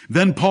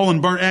 Then Paul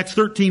and Acts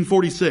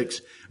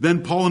 13:46.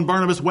 Then Paul and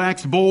Barnabas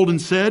waxed bold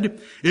and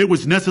said, it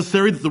was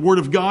necessary that the word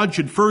of God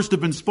should first have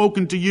been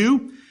spoken to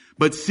you,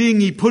 but seeing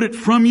ye put it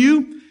from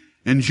you,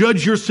 and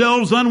judge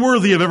yourselves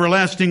unworthy of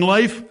everlasting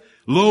life,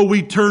 lo,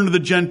 we turn to the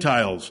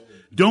Gentiles.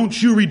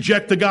 Don't you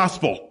reject the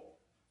gospel.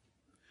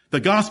 The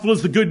gospel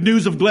is the good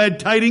news of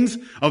glad tidings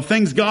of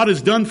things God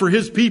has done for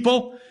His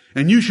people,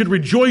 and you should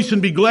rejoice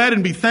and be glad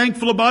and be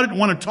thankful about it and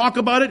want to talk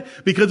about it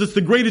because it's the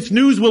greatest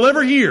news we'll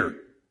ever hear.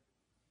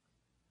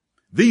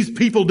 These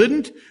people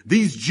didn't.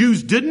 These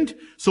Jews didn't.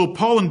 So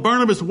Paul and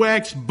Barnabas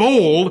waxed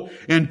bold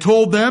and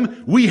told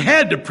them, we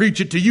had to preach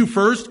it to you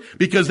first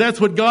because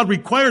that's what God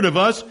required of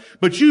us,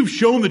 but you've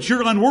shown that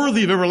you're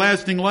unworthy of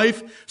everlasting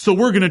life, so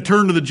we're going to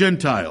turn to the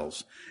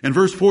Gentiles. And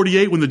verse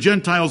 48, when the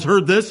Gentiles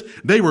heard this,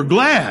 they were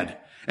glad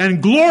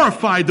and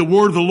glorified the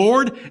word of the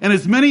Lord, and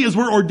as many as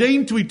were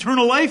ordained to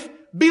eternal life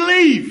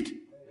believed.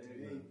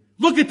 Amen.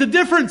 Look at the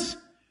difference.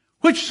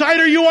 Which side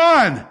are you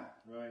on?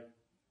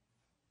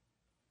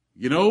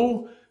 You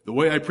know, the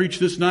way I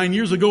preached this 9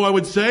 years ago, I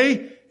would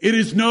say, it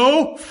is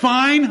no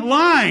fine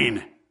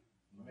line.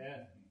 Amen.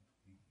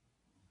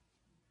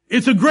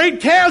 It's a great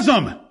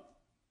chasm.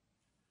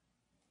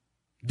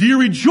 Do you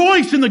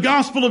rejoice in the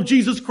gospel of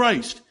Jesus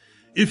Christ?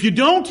 If you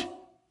don't,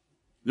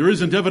 there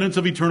isn't evidence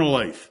of eternal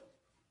life.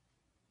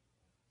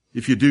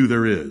 If you do,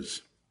 there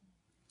is.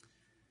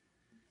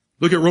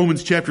 Look at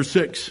Romans chapter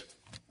 6.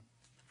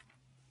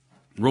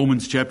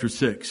 Romans chapter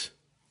 6.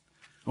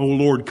 Oh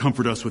Lord,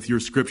 comfort us with your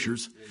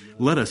scriptures.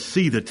 Let us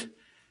see that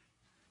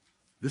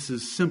this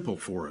is simple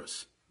for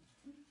us,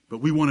 but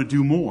we want to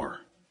do more.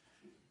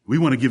 We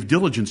want to give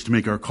diligence to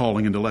make our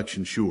calling and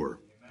election sure.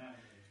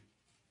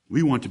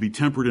 We want to be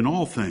temperate in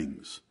all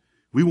things.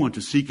 We want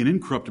to seek an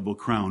incorruptible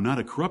crown, not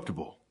a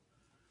corruptible.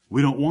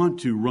 We don't want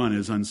to run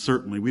as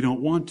uncertainly. We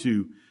don't want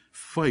to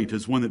fight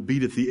as one that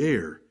beateth the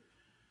air.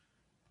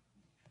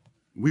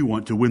 We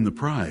want to win the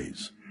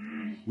prize.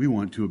 We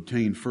want to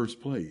obtain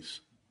first place.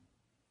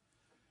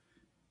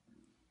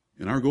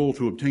 And our goal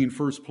to obtain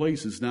first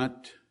place is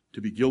not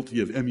to be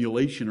guilty of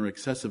emulation or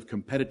excessive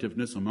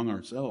competitiveness among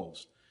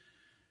ourselves.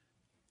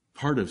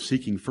 Part of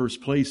seeking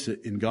first place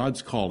in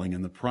God's calling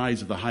and the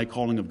prize of the high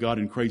calling of God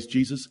in Christ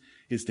Jesus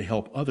is to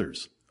help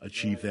others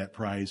achieve that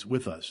prize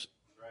with us.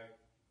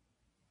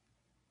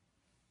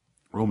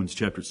 Romans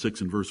chapter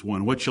 6 and verse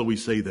 1. What shall we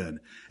say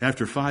then?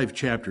 After 5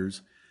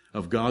 chapters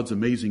of God's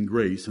amazing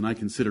grace, and I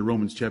consider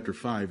Romans chapter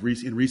 5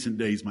 in recent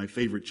days my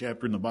favorite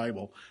chapter in the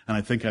Bible, and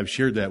I think I've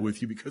shared that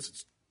with you because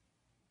it's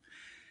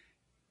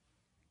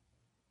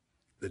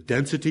the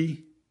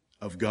density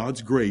of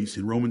God's grace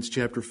in Romans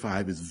chapter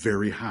 5 is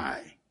very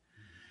high.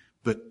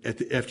 But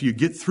after you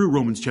get through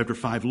Romans chapter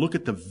 5, look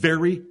at the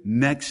very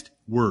next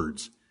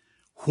words.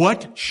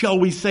 What shall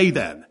we say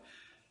then?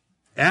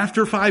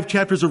 After 5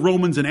 chapters of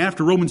Romans and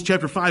after Romans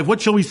chapter 5, what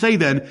shall we say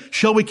then?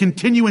 Shall we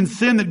continue in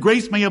sin that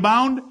grace may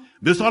abound?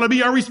 This ought to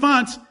be our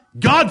response.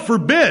 God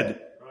forbid.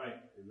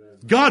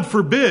 God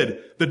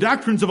forbid. The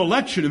doctrines of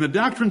election and the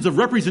doctrines of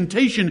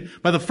representation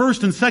by the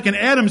first and second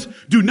Adams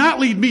do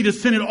not lead me to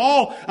sin at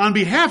all. On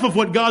behalf of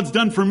what God's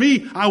done for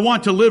me, I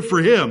want to live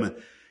for Him.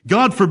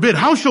 God forbid.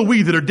 How shall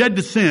we that are dead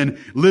to sin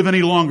live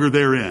any longer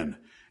therein?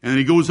 And then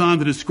he goes on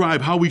to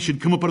describe how we should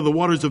come up out of the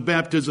waters of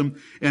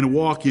baptism and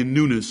walk in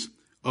newness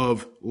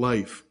of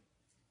life.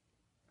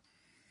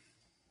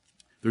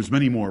 There's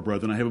many more,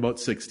 brethren. I have about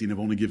 60, and I've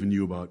only given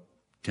you about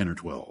 10 or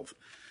 12.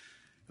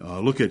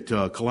 Look at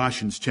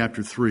Colossians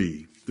chapter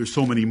 3. There's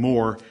so many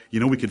more.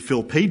 You know, we could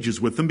fill pages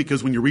with them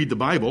because when you read the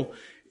Bible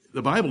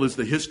is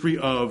the history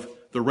of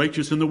the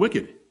righteous and the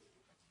wicked.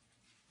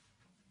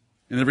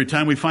 And every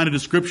time we find a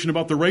description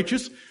about the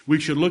righteous, we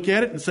should look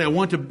at it and say, I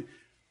want to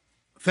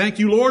thank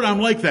you, Lord, I'm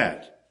like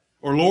that.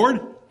 Or, Lord,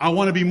 I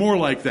want to be more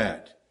like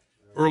that.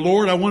 Or,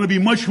 Lord, I want to be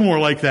much more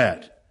like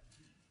that.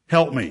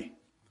 Help me.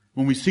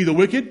 When we see the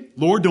wicked,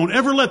 Lord, don't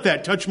ever let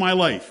that touch my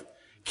life.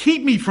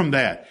 Keep me from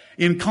that.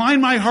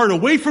 Incline my heart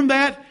away from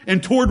that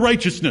and toward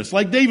righteousness,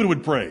 like David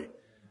would pray.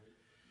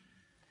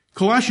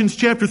 Colossians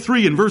chapter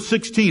 3 and verse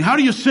 16. How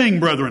do you sing,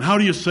 brethren? How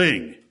do you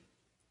sing?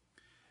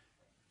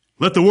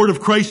 Let the word of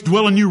Christ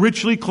dwell in you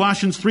richly.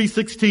 Colossians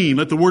 3:16.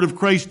 Let the word of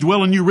Christ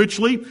dwell in you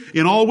richly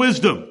in all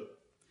wisdom.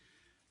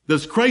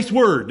 Does Christ's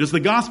word, does the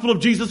gospel of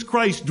Jesus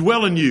Christ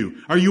dwell in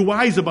you? Are you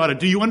wise about it?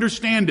 Do you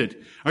understand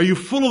it? Are you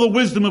full of the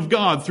wisdom of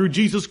God through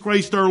Jesus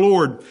Christ our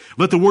Lord?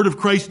 Let the word of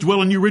Christ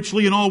dwell in you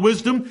richly in all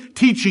wisdom,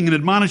 teaching and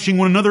admonishing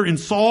one another in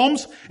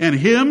psalms and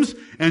hymns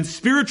and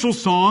spiritual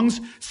songs,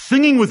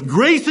 singing with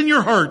grace in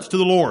your hearts to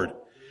the Lord.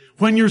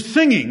 When you're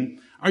singing,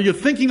 are you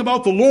thinking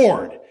about the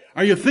Lord?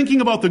 Are you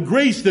thinking about the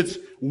grace that's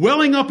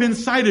welling up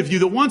inside of you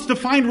that wants to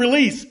find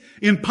release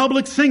in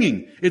public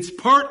singing? It's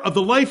part of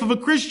the life of a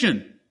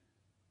Christian.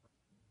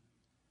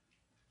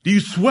 Do you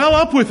swell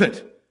up with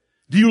it?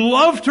 Do you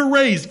love to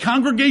raise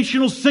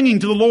congregational singing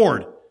to the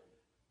Lord?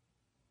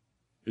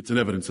 It's an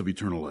evidence of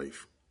eternal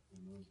life.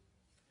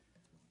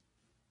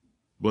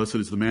 Blessed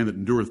is the man that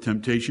endureth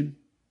temptation.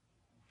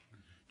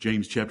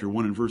 James chapter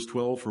 1 and verse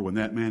 12, for when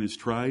that man is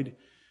tried,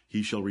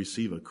 he shall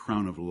receive a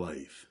crown of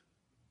life.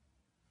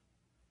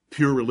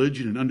 Pure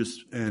religion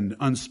and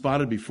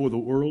unspotted before the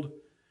world,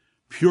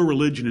 pure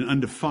religion and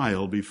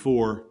undefiled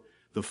before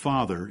the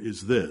Father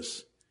is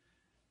this,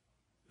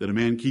 that a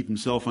man keep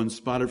himself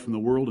unspotted from the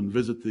world and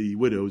visit the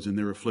widows in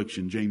their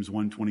affliction, James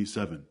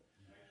 1:27.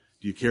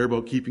 Do you care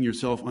about keeping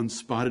yourself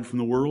unspotted from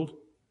the world?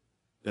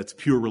 That's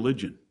pure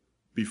religion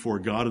before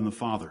God and the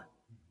Father.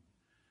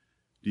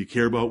 Do you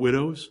care about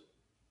widows?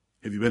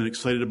 Have you been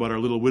excited about our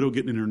little widow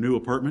getting in her new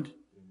apartment?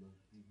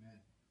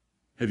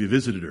 Have you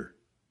visited her?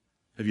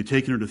 Have you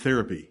taken her to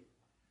therapy?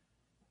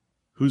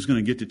 Who's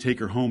going to get to take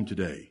her home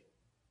today?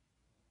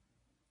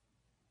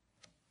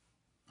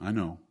 I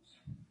know.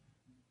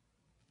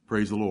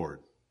 Praise the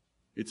Lord.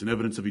 It's an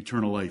evidence of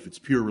eternal life. It's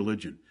pure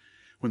religion.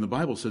 When the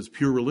Bible says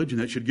pure religion,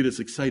 that should get us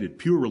excited.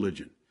 Pure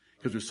religion.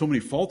 Because there's so many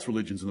false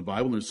religions in the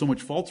Bible, and there's so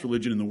much false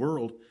religion in the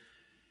world.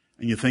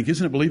 And you think,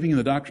 isn't it believing in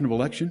the doctrine of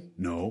election?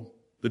 No.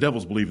 The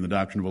devils believe in the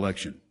doctrine of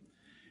election.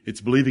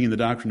 It's believing in the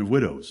doctrine of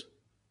widows.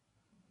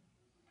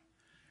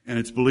 And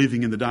it's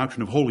believing in the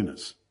doctrine of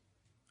holiness,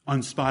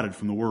 unspotted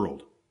from the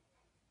world.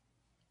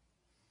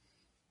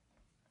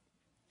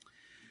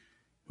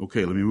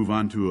 Okay, let me move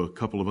on to a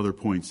couple of other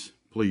points,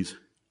 please.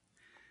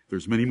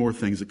 There's many more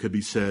things that could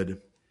be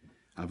said.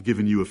 I've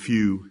given you a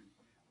few.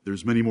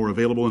 There's many more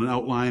available in an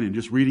outline and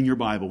just reading your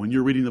Bible. When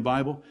you're reading the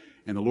Bible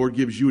and the Lord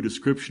gives you a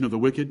description of the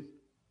wicked,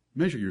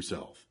 measure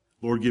yourself.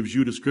 The Lord gives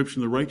you a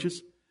description of the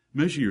righteous,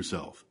 measure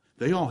yourself.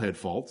 They all had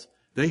faults.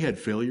 They had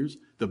failures.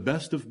 The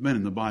best of men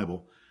in the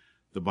Bible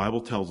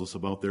tells us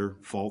about their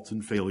faults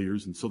and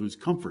failures, and so there's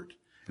comfort.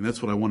 And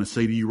that's what I want to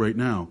say to you right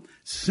now.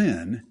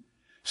 Sin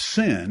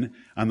Sin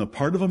on the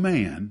part of a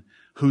man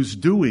who's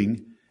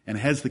doing and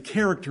has the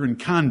character and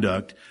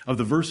conduct of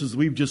the verses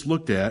we've just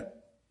looked at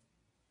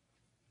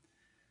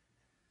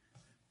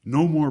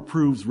no more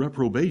proves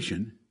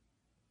reprobation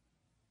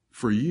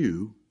for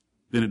you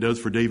than it does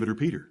for David or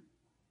Peter.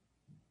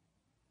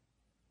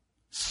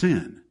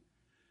 Sin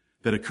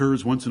that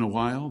occurs once in a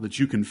while, that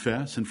you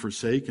confess and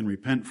forsake and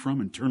repent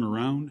from and turn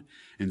around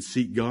and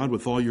seek God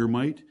with all your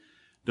might,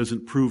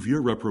 doesn't prove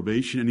your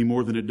reprobation any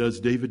more than it does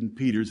David and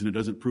Peter's, and it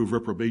doesn't prove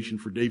reprobation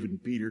for David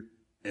and Peter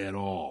at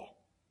all.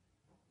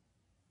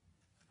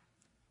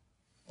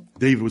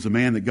 David was a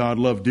man that God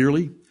loved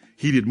dearly.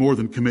 He did more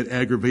than commit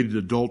aggravated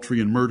adultery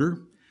and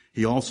murder.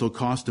 He also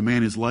cost a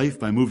man his life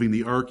by moving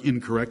the ark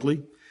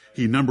incorrectly.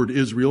 He numbered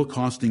Israel,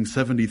 costing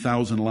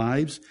 70,000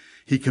 lives.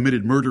 He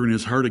committed murder in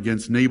his heart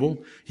against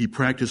Nabal. He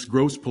practiced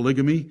gross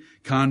polygamy,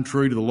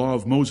 contrary to the law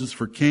of Moses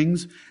for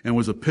kings, and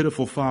was a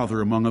pitiful father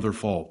among other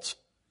faults.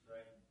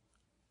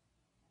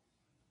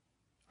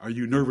 Are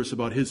you nervous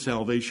about his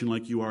salvation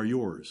like you are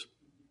yours?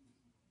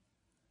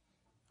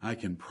 I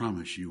can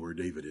promise you where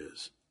David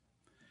is.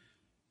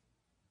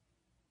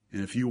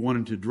 And if you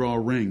wanted to draw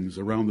rings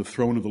around the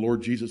throne of the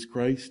Lord Jesus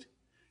Christ,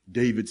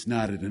 David's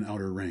knotted an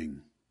outer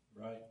ring.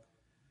 Right.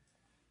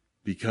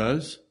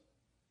 Because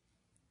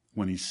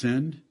when he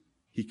sinned,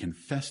 he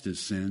confessed his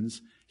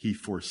sins, he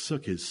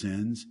forsook his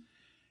sins,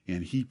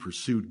 and he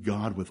pursued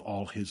God with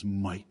all his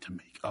might to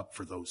make up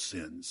for those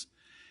sins.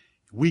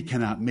 We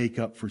cannot make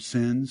up for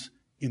sins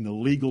in the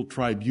legal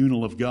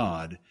tribunal of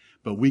God,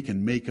 but we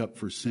can make up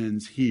for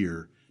sins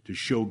here to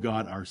show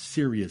God our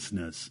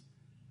seriousness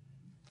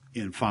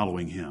in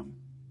following him.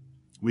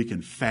 We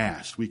can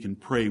fast, we can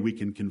pray, we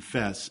can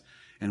confess,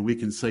 and we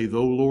can say,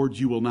 though, Lord,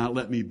 you will not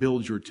let me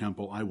build your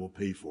temple, I will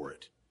pay for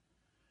it.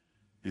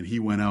 And he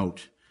went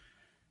out,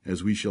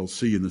 as we shall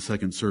see in the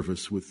second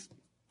service, with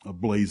a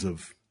blaze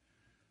of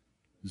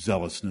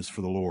zealousness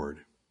for the Lord.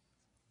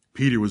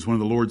 Peter was one of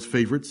the Lord's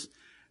favorites,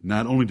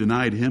 not only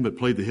denied him, but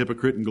played the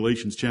hypocrite in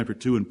Galatians chapter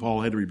 2, and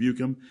Paul had to rebuke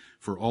him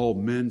for all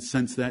men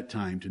since that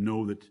time to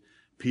know that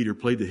Peter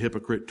played the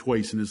hypocrite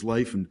twice in his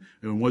life and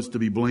was to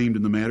be blamed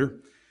in the matter.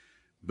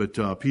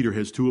 But Peter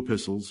has 2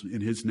 epistles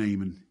in his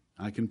name, and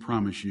I can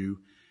promise you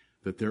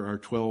that there are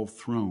 12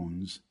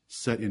 thrones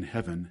set in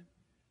heaven.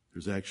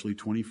 There's actually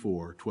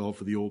 24, 12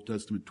 for the Old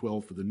Testament,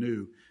 12 for the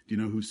New. Do you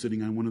know who's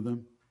sitting on one of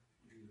them?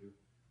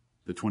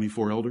 The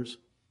 24 elders.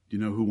 Do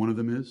you know who one of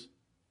them is?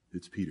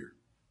 It's Peter.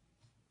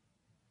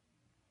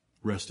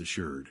 Rest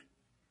assured.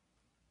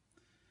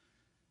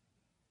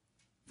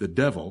 The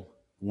devil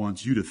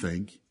wants you to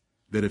think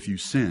that if you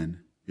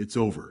sin, it's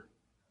over.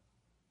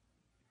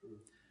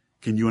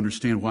 Can you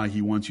understand why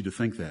he wants you to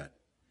think that?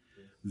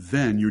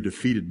 Then you're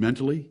defeated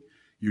mentally,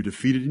 you're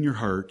defeated in your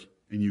heart,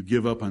 and you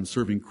give up on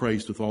serving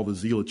Christ with all the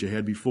zeal that you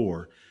had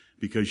before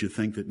because you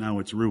think that now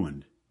it's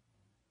ruined.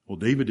 Well,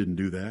 David didn't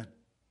do that.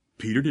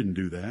 Peter didn't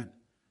do that.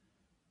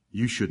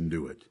 You shouldn't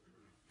do it.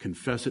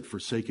 Confess it,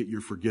 forsake it,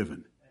 you're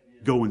forgiven.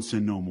 Go and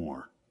sin no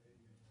more.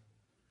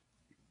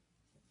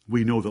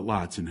 We know that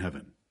Lot's in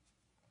heaven.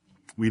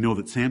 We know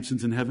that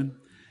Samson's in heaven,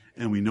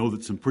 and we know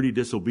that some pretty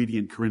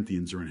disobedient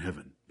Corinthians are in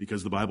heaven,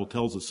 because the Bible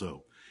tells us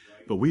so.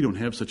 But we don't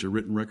have such a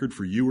written record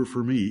for you or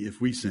for me if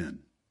we sin.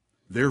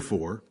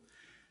 Therefore,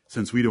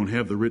 since we don't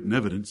have the written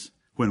evidence,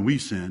 when we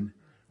sin,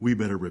 we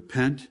better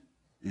repent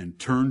and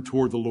turn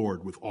toward the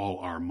Lord with all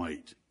our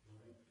might.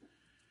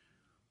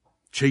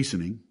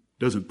 Chastening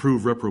doesn't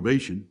prove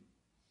reprobation.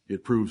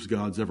 It proves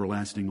God's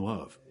everlasting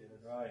love.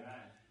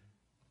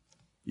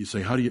 You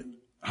say, how do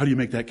you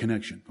make that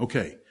connection?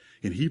 Okay.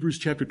 In Hebrews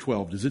chapter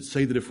 12, does it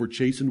say that if we're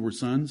chastened, we're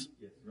sons?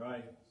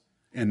 Right.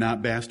 And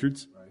not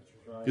bastards?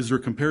 Right. Is there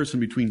a comparison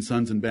between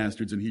sons and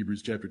bastards in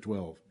Hebrews chapter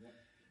 12?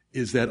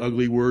 Is that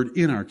ugly word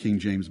in our King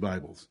James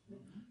Bibles?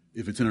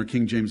 If it's in our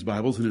King James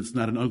Bibles, then it's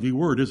not an ugly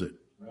word, is it?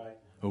 Right.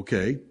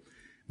 Okay.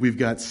 We've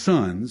got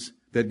sons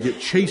that get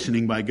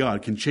chastening by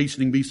God. Can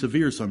chastening be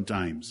severe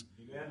sometimes?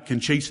 Amen. Can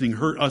chastening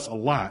hurt us a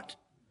lot?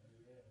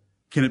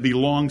 Can it be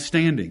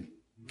long-standing?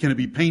 Can it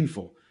be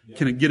painful? Yeah.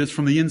 Can it get us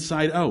from the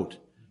inside out?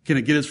 Can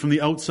it get us from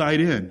the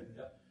outside in?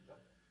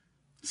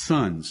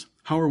 Sons.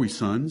 How are we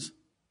sons?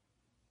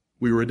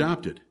 We were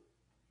adopted.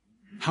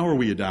 How are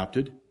we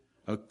adopted?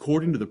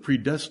 According to the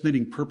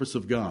predestinating purpose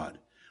of God.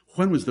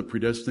 When was the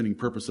predestinating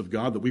purpose of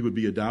God that we would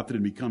be adopted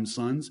and become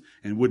sons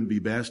and wouldn't be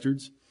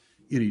bastards?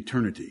 In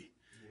eternity.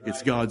 Right.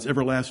 It's God's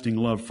everlasting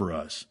love for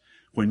us.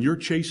 When you're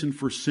chastened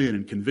for sin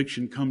and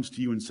conviction comes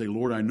to you and say,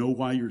 Lord, I know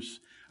why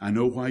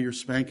you're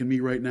spanking me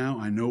right now.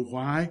 I know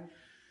why.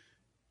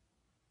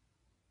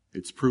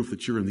 It's proof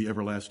that you're in the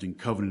everlasting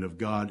covenant of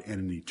God and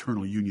in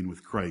eternal union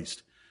with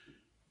Christ.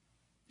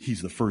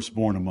 He's the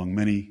firstborn among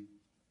many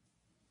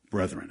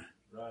brethren.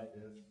 Right.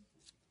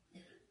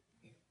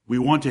 We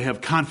want to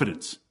have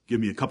confidence. Give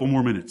me a couple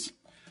more minutes.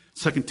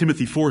 2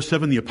 Timothy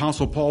 4:7, the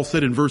Apostle Paul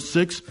said in verse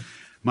 6,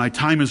 my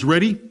time is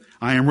ready.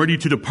 I am ready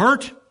to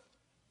depart.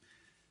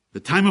 The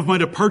time of my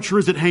departure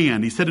is at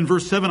hand. He said in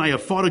verse 7, I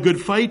have fought a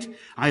good fight.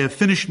 I have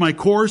finished my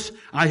course.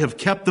 I have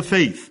kept the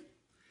faith.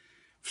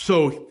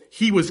 So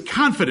he was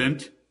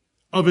confident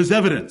of his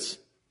evidence.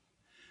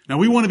 Now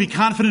we want to be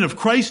confident of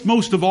Christ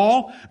most of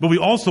all, but we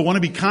also want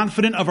to be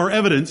confident of our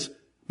evidence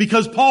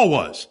because Paul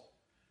was.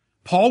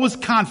 Paul was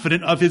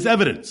confident of his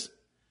evidence.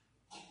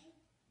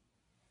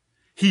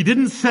 He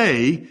didn't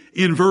say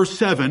in verse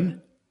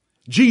 7,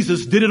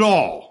 Jesus did it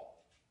all.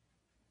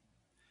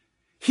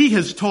 He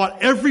has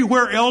taught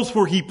everywhere else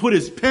where he put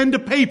his pen to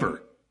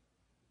paper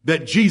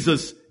that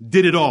Jesus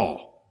did it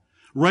all.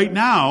 Right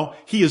now,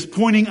 he is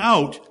pointing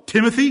out,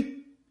 Timothy,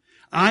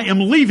 I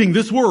am leaving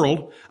this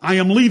world. I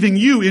am leaving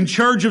you in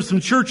charge of some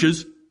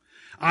churches.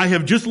 I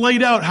have just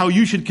laid out how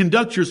you should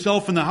conduct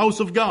yourself in the house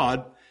of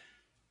God.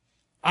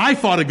 I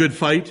fought a good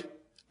fight.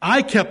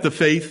 I kept the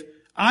faith.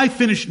 I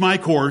finished my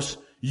course.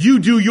 You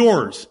do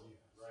yours.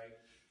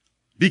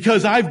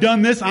 Because I've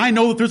done this, I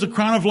know that there's a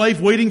crown of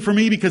life waiting for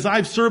me because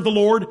I've served the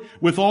Lord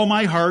with all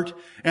my heart.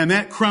 And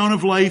that crown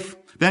of life,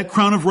 that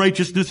crown of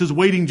righteousness is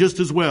waiting just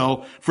as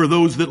well for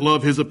those that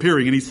love his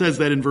appearing. And he says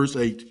that in verse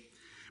 8.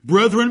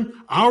 Brethren,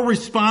 our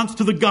response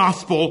to the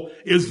gospel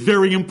is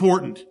very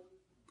important.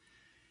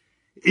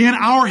 In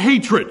our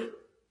hatred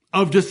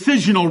of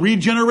decisional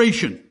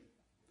regeneration,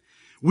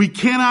 we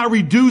cannot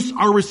reduce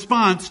our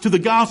response to the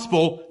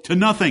gospel to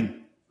nothing.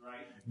 Right.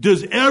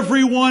 Does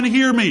everyone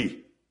hear me?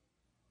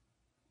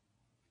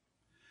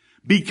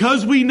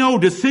 Because we know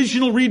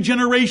decisional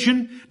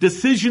regeneration,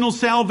 decisional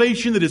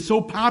salvation that is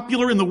so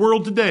popular in the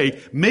world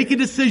today, make a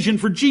decision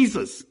for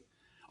Jesus.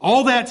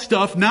 All that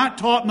stuff not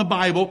taught in the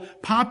Bible,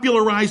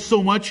 popularized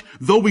so much,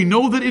 though we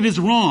know that it is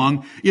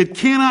wrong, it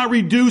cannot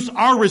reduce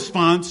our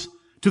response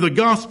to the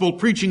gospel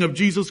preaching of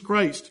Jesus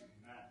Christ.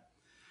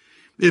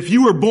 If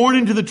you were born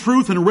into the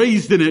truth and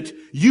raised in it,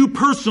 you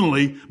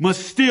personally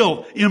must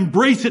still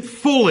embrace it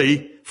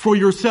fully for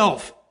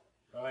yourself.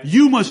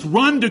 You must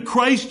run to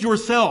Christ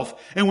yourself.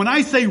 And when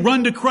I say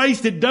run to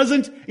Christ, it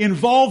doesn't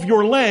involve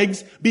your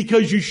legs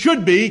because you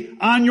should be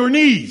on your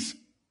knees.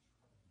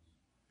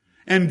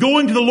 And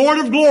going to the Lord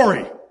of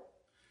glory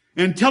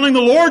and telling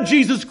the Lord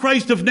Jesus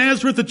Christ of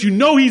Nazareth that you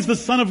know He's the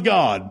Son of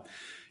God.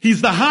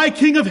 He's the high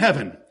King of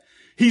heaven.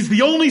 He's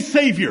the only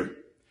Savior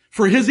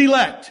for His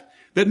elect,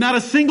 that not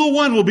a single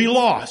one will be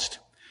lost,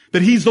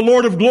 that He's the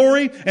Lord of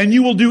glory and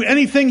you will do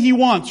anything He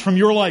wants from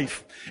your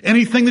life.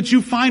 Anything that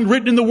you find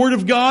written in the Word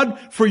of God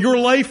for your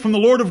life from the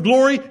Lord of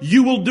glory,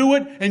 you will do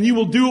it and you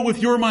will do it with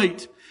your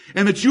might.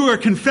 And that you are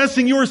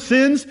confessing your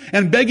sins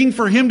and begging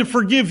for Him to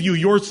forgive you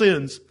your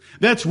sins.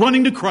 That's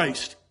running to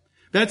Christ.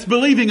 That's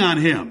believing on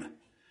Him.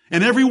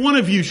 And every one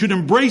of you should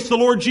embrace the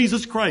Lord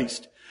Jesus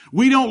Christ.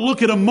 We don't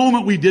look at a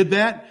moment we did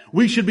that.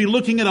 We should be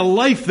looking at a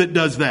life that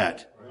does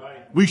that.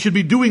 Right. We should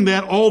be doing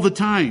that all the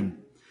time.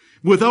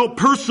 Without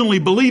personally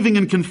believing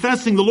and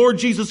confessing the Lord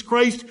Jesus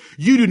Christ,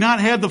 you do not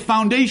have the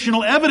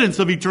foundational evidence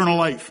of eternal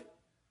life.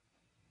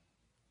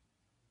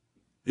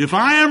 If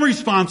I am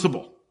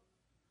responsible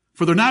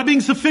for there not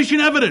being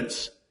sufficient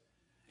evidence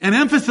and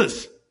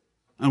emphasis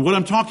on what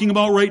I'm talking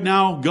about right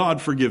now,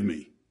 God forgive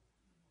me.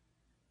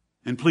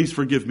 And please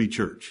forgive me,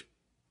 church.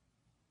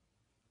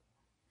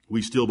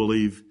 We still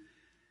believe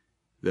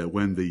that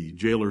when the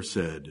jailer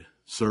said,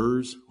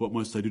 "Sirs, what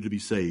must I do to be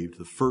saved?"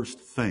 the first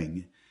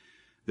thing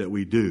that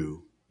we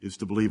do is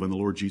to believe on the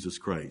Lord Jesus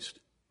Christ.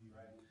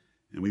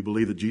 And we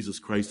believe that Jesus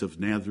Christ of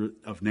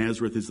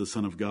Nazareth is the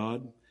Son of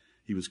God.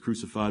 He was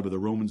crucified by the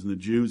Romans and the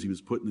Jews. He was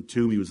put in the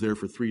tomb. He was there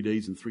for 3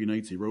 days and 3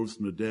 nights. He rose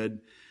from the dead.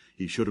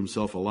 He showed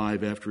Himself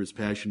alive after His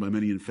passion by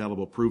many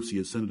infallible proofs. He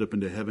ascended up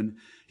into heaven.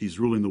 He's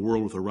ruling the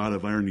world with a rod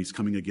of iron. He's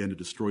coming again to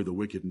destroy the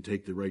wicked and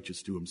take the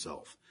righteous to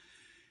Himself.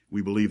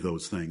 We believe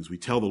those things. We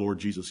tell the Lord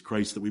Jesus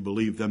Christ that we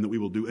believe them, that we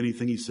will do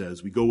anything He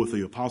says. We go with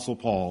the Apostle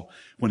Paul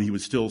when he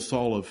was still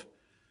Saul of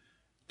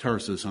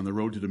Tarsus on the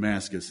road to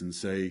Damascus and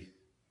say,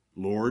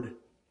 "Lord,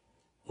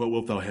 what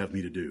wilt Thou have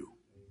me to do?"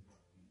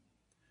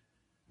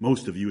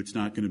 Most of you, it's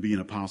not going to be an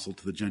apostle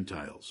to the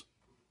Gentiles.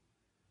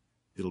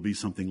 It'll be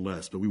something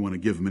less, but we want to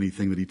give Him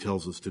anything that He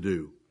tells us to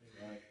do.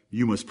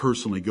 You must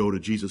personally go to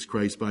Jesus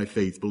Christ by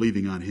faith,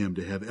 believing on Him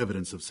to have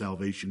evidence of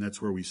salvation.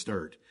 That's where we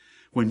start.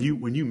 When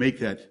you make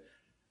that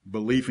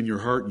belief in your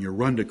heart and you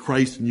run to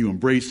Christ and you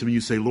embrace Him and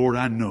you say, "Lord,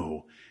 I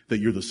know that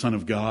You're the Son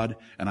of God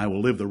and I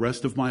will live the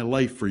rest of my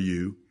life for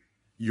You."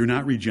 You're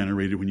not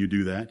regenerated when you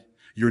do that.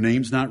 Your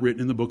name's not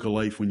written in the book of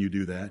life when you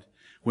do that.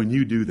 When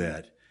you do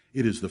that,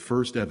 it is the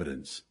first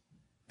evidence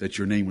that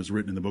your name was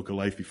written in the book of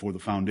life before the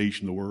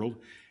foundation of the world.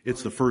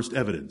 It's the first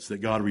evidence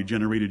that God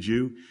regenerated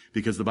you,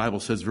 because the Bible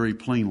says very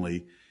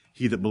plainly,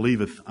 "He that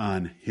believeth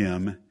on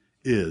Him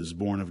is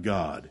born of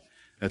God."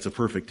 That's a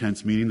perfect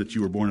tense, meaning that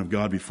you were born of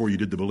God before you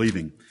did the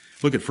believing.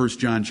 Look at 1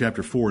 John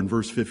chapter 4 and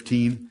verse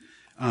 15.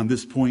 On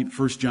this point,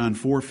 1 John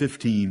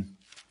 4:15.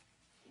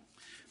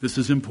 This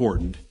is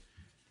important.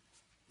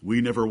 We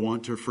never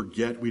want to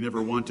forget, we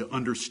never want to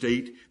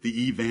understate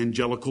the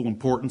evangelical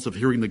importance of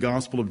hearing the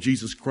gospel of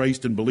Jesus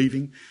Christ and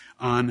believing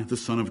on the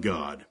Son of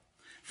God.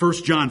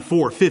 1 John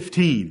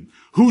 4:15.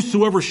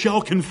 Whosoever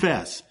shall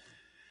confess.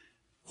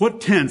 What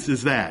tense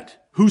is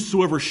that?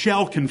 Whosoever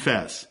shall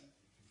confess.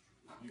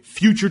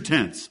 Future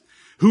tense.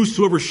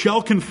 Whosoever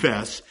shall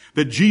confess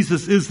that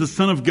Jesus is the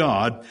Son of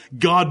God,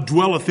 God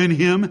dwelleth in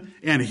him,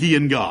 and he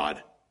in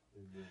God.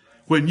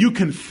 When you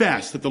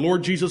confess that the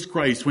Lord Jesus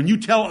Christ, when you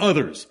tell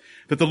others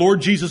that the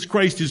Lord Jesus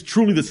Christ is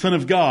truly the Son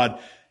of God,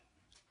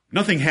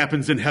 nothing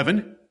happens in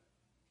heaven.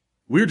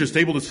 We're just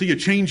able to see a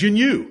change in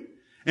you.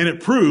 And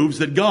it proves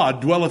that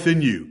God dwelleth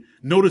in you.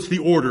 Notice the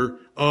order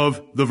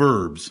of the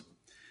verbs.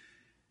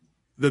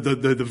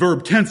 The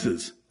verb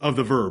tenses of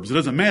the verbs. It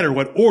doesn't matter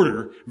what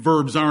order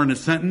verbs are in a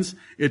sentence.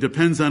 It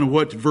depends on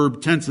what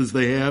verb tenses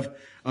they have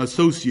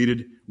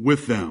associated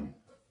with them.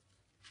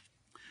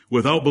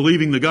 Without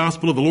believing the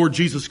gospel of the Lord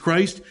Jesus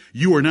Christ,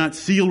 you are not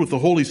sealed with the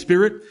Holy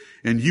Spirit,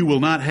 and you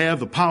will not have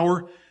the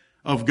power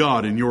of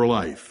God in your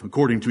life,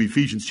 according to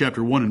Ephesians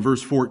chapter 1 and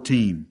verse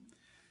 14.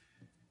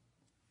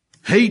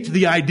 Hate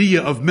the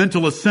idea of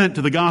mental assent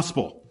to the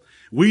gospel.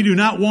 We do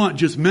not want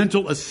just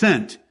mental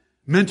assent,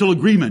 mental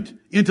agreement,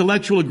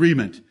 intellectual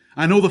agreement.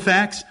 I know the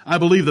facts. I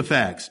believe the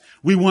facts.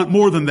 We want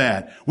more than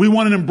that. We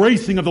want an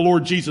embracing of the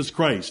Lord Jesus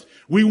Christ.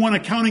 We want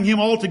accounting him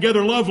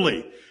altogether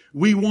lovely.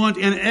 We want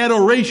an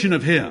adoration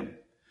of him.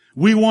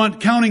 We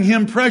want counting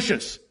him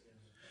precious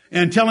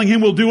and telling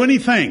him we'll do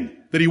anything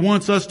that he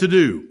wants us to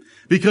do.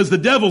 Because the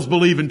devils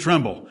believe and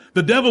tremble.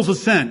 The devils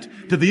assent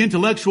to the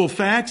intellectual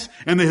facts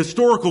and the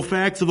historical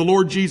facts of the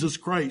Lord Jesus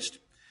Christ.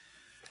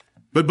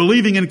 But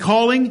believing and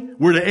calling,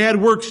 we're to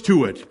add works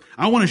to it.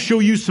 I want to show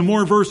you some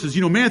more verses.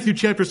 You know, Matthew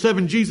chapter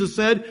 7, Jesus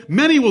said,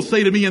 many will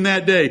say to me in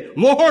that day,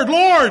 Lord,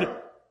 Lord!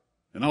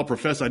 And I'll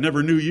profess I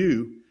never knew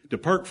you.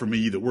 Depart from me,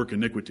 ye that work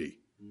iniquity.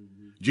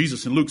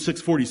 Jesus in Luke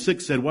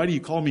 6:46 said, why do you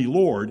call me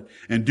Lord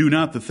and do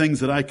not the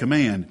things that I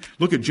command?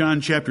 Look at John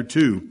chapter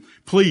 2.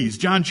 Please,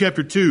 John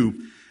chapter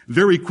 2,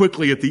 very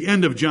quickly at the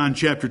end of John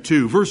chapter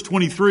 2, verse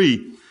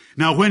 23.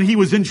 Now when he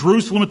was in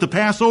Jerusalem at the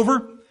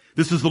Passover,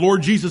 this is the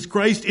Lord Jesus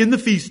Christ in the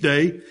feast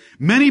day,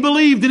 many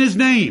believed in his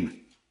name.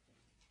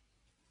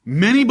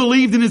 Many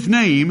believed in his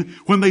name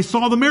when they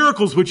saw the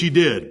miracles which he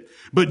did.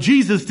 But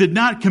Jesus did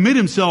not commit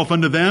himself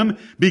unto them,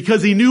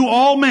 because he knew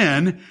all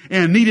men,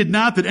 and needed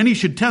not that any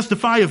should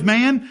testify of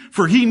man,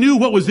 for he knew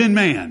what was in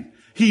man.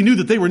 He knew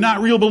that they were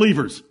not real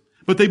believers,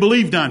 but they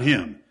believed on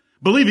him.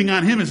 Believing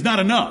on him is not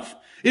enough.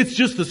 It's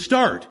just the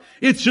start.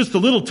 It's just a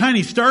little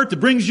tiny start that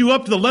brings you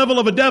up to the level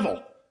of a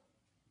devil.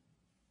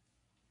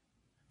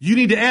 You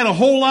need to add a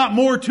whole lot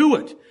more to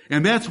it.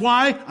 And that's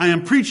why I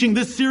am preaching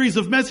this series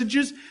of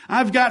messages.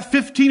 I've got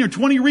 15 or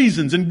 20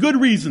 reasons, and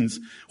good reasons,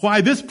 why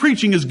this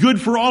preaching is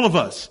good for all of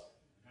us.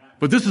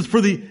 But this is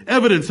for the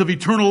evidence of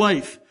eternal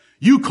life.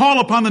 You call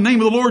upon the name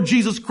of the Lord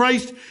Jesus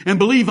Christ and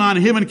believe on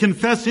him and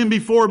confess him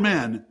before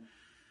men.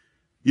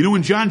 You know,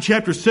 in John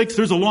chapter 6,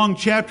 there's a long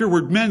chapter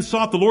where men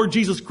sought the Lord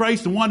Jesus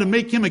Christ and wanted to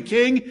make him a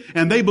king,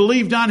 and they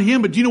believed on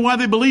him. But do you know why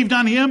they believed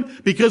on him?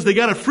 Because they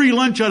got a free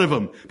lunch out of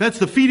him. That's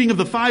the feeding of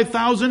the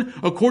 5,000,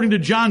 according to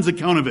John's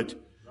account of it.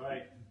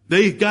 Right.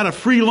 They got a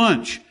free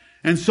lunch.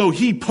 And so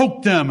he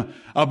poked them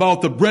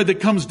about the bread that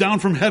comes down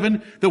from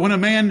heaven, that when a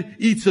man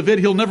eats of it,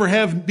 he'll never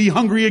be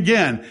hungry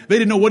again. They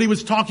didn't know what he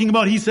was talking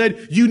about. He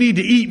said, you need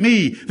to eat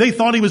me. They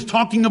thought he was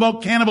talking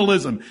about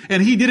cannibalism.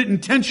 And he did it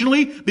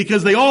intentionally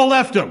because they all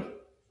left him.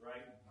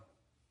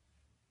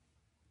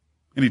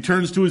 And he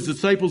turns to his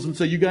disciples and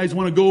says, you guys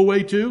want to go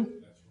away too?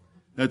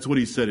 That's what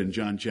he said in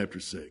John chapter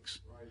 6.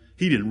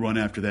 He didn't run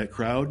after that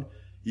crowd,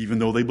 even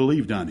though they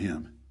believed on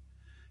him.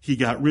 He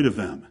got rid of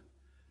them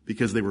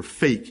because they were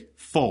fake,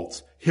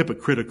 false,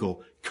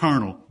 hypocritical,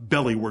 carnal,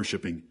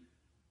 belly-worshiping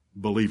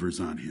believers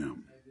on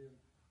him.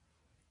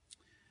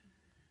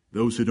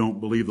 Those who don't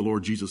believe the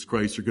Lord Jesus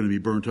Christ are going to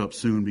be burnt up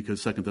soon,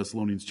 because 2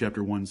 Thessalonians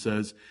chapter 1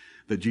 says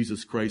that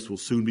Jesus Christ will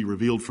soon be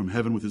revealed from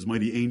heaven with his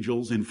mighty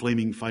angels in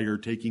flaming fire,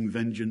 taking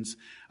vengeance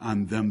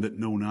on them that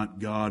know not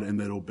God and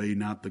that obey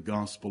not the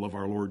gospel of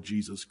our Lord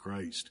Jesus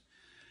Christ.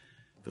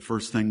 The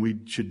first thing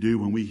we should do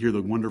when we hear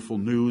the wonderful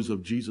news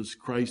of Jesus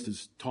Christ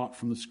is taught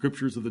from the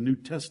scriptures of the New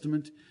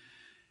Testament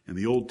and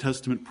the Old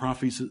Testament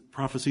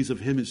prophecies of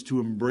him, is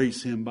to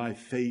embrace him by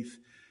faith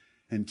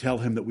and tell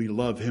him that we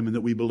love him and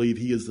that we believe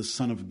he is the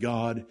Son of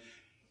God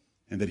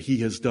and that he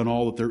has done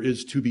all that there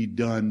is to be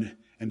done,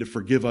 and to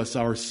forgive us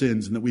our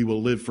sins, and that we will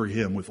live for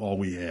him with all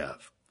we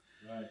have.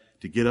 Right.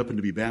 To get up and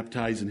to be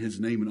baptized in his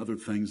name, and other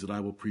things that I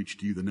will preach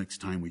to you the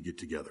next time we get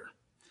together.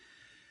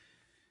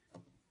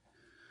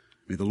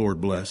 May the Lord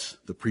bless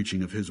the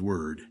preaching of his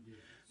word,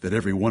 that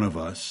every one of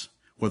us,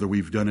 whether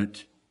we've done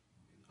it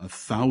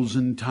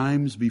 1,000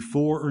 times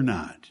before or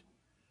not,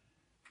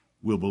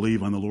 will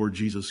believe on the Lord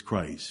Jesus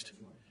Christ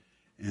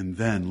and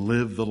then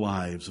live the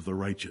lives of the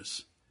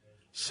righteous,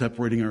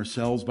 separating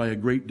ourselves by a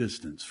great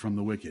distance from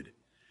the wicked.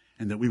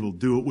 And that we will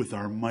do it with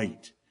our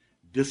might,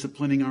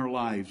 disciplining our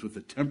lives with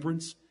the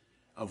temperance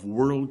of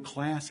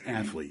world-class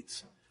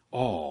athletes,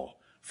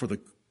 all for the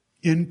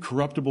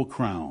incorruptible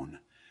crown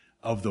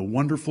of the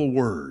wonderful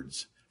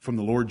words from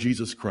the Lord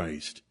Jesus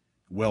Christ.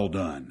 Well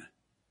done,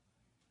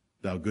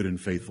 thou good and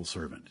faithful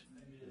servant.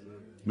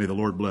 May the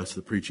Lord bless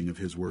the preaching of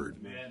his word.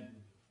 Amen.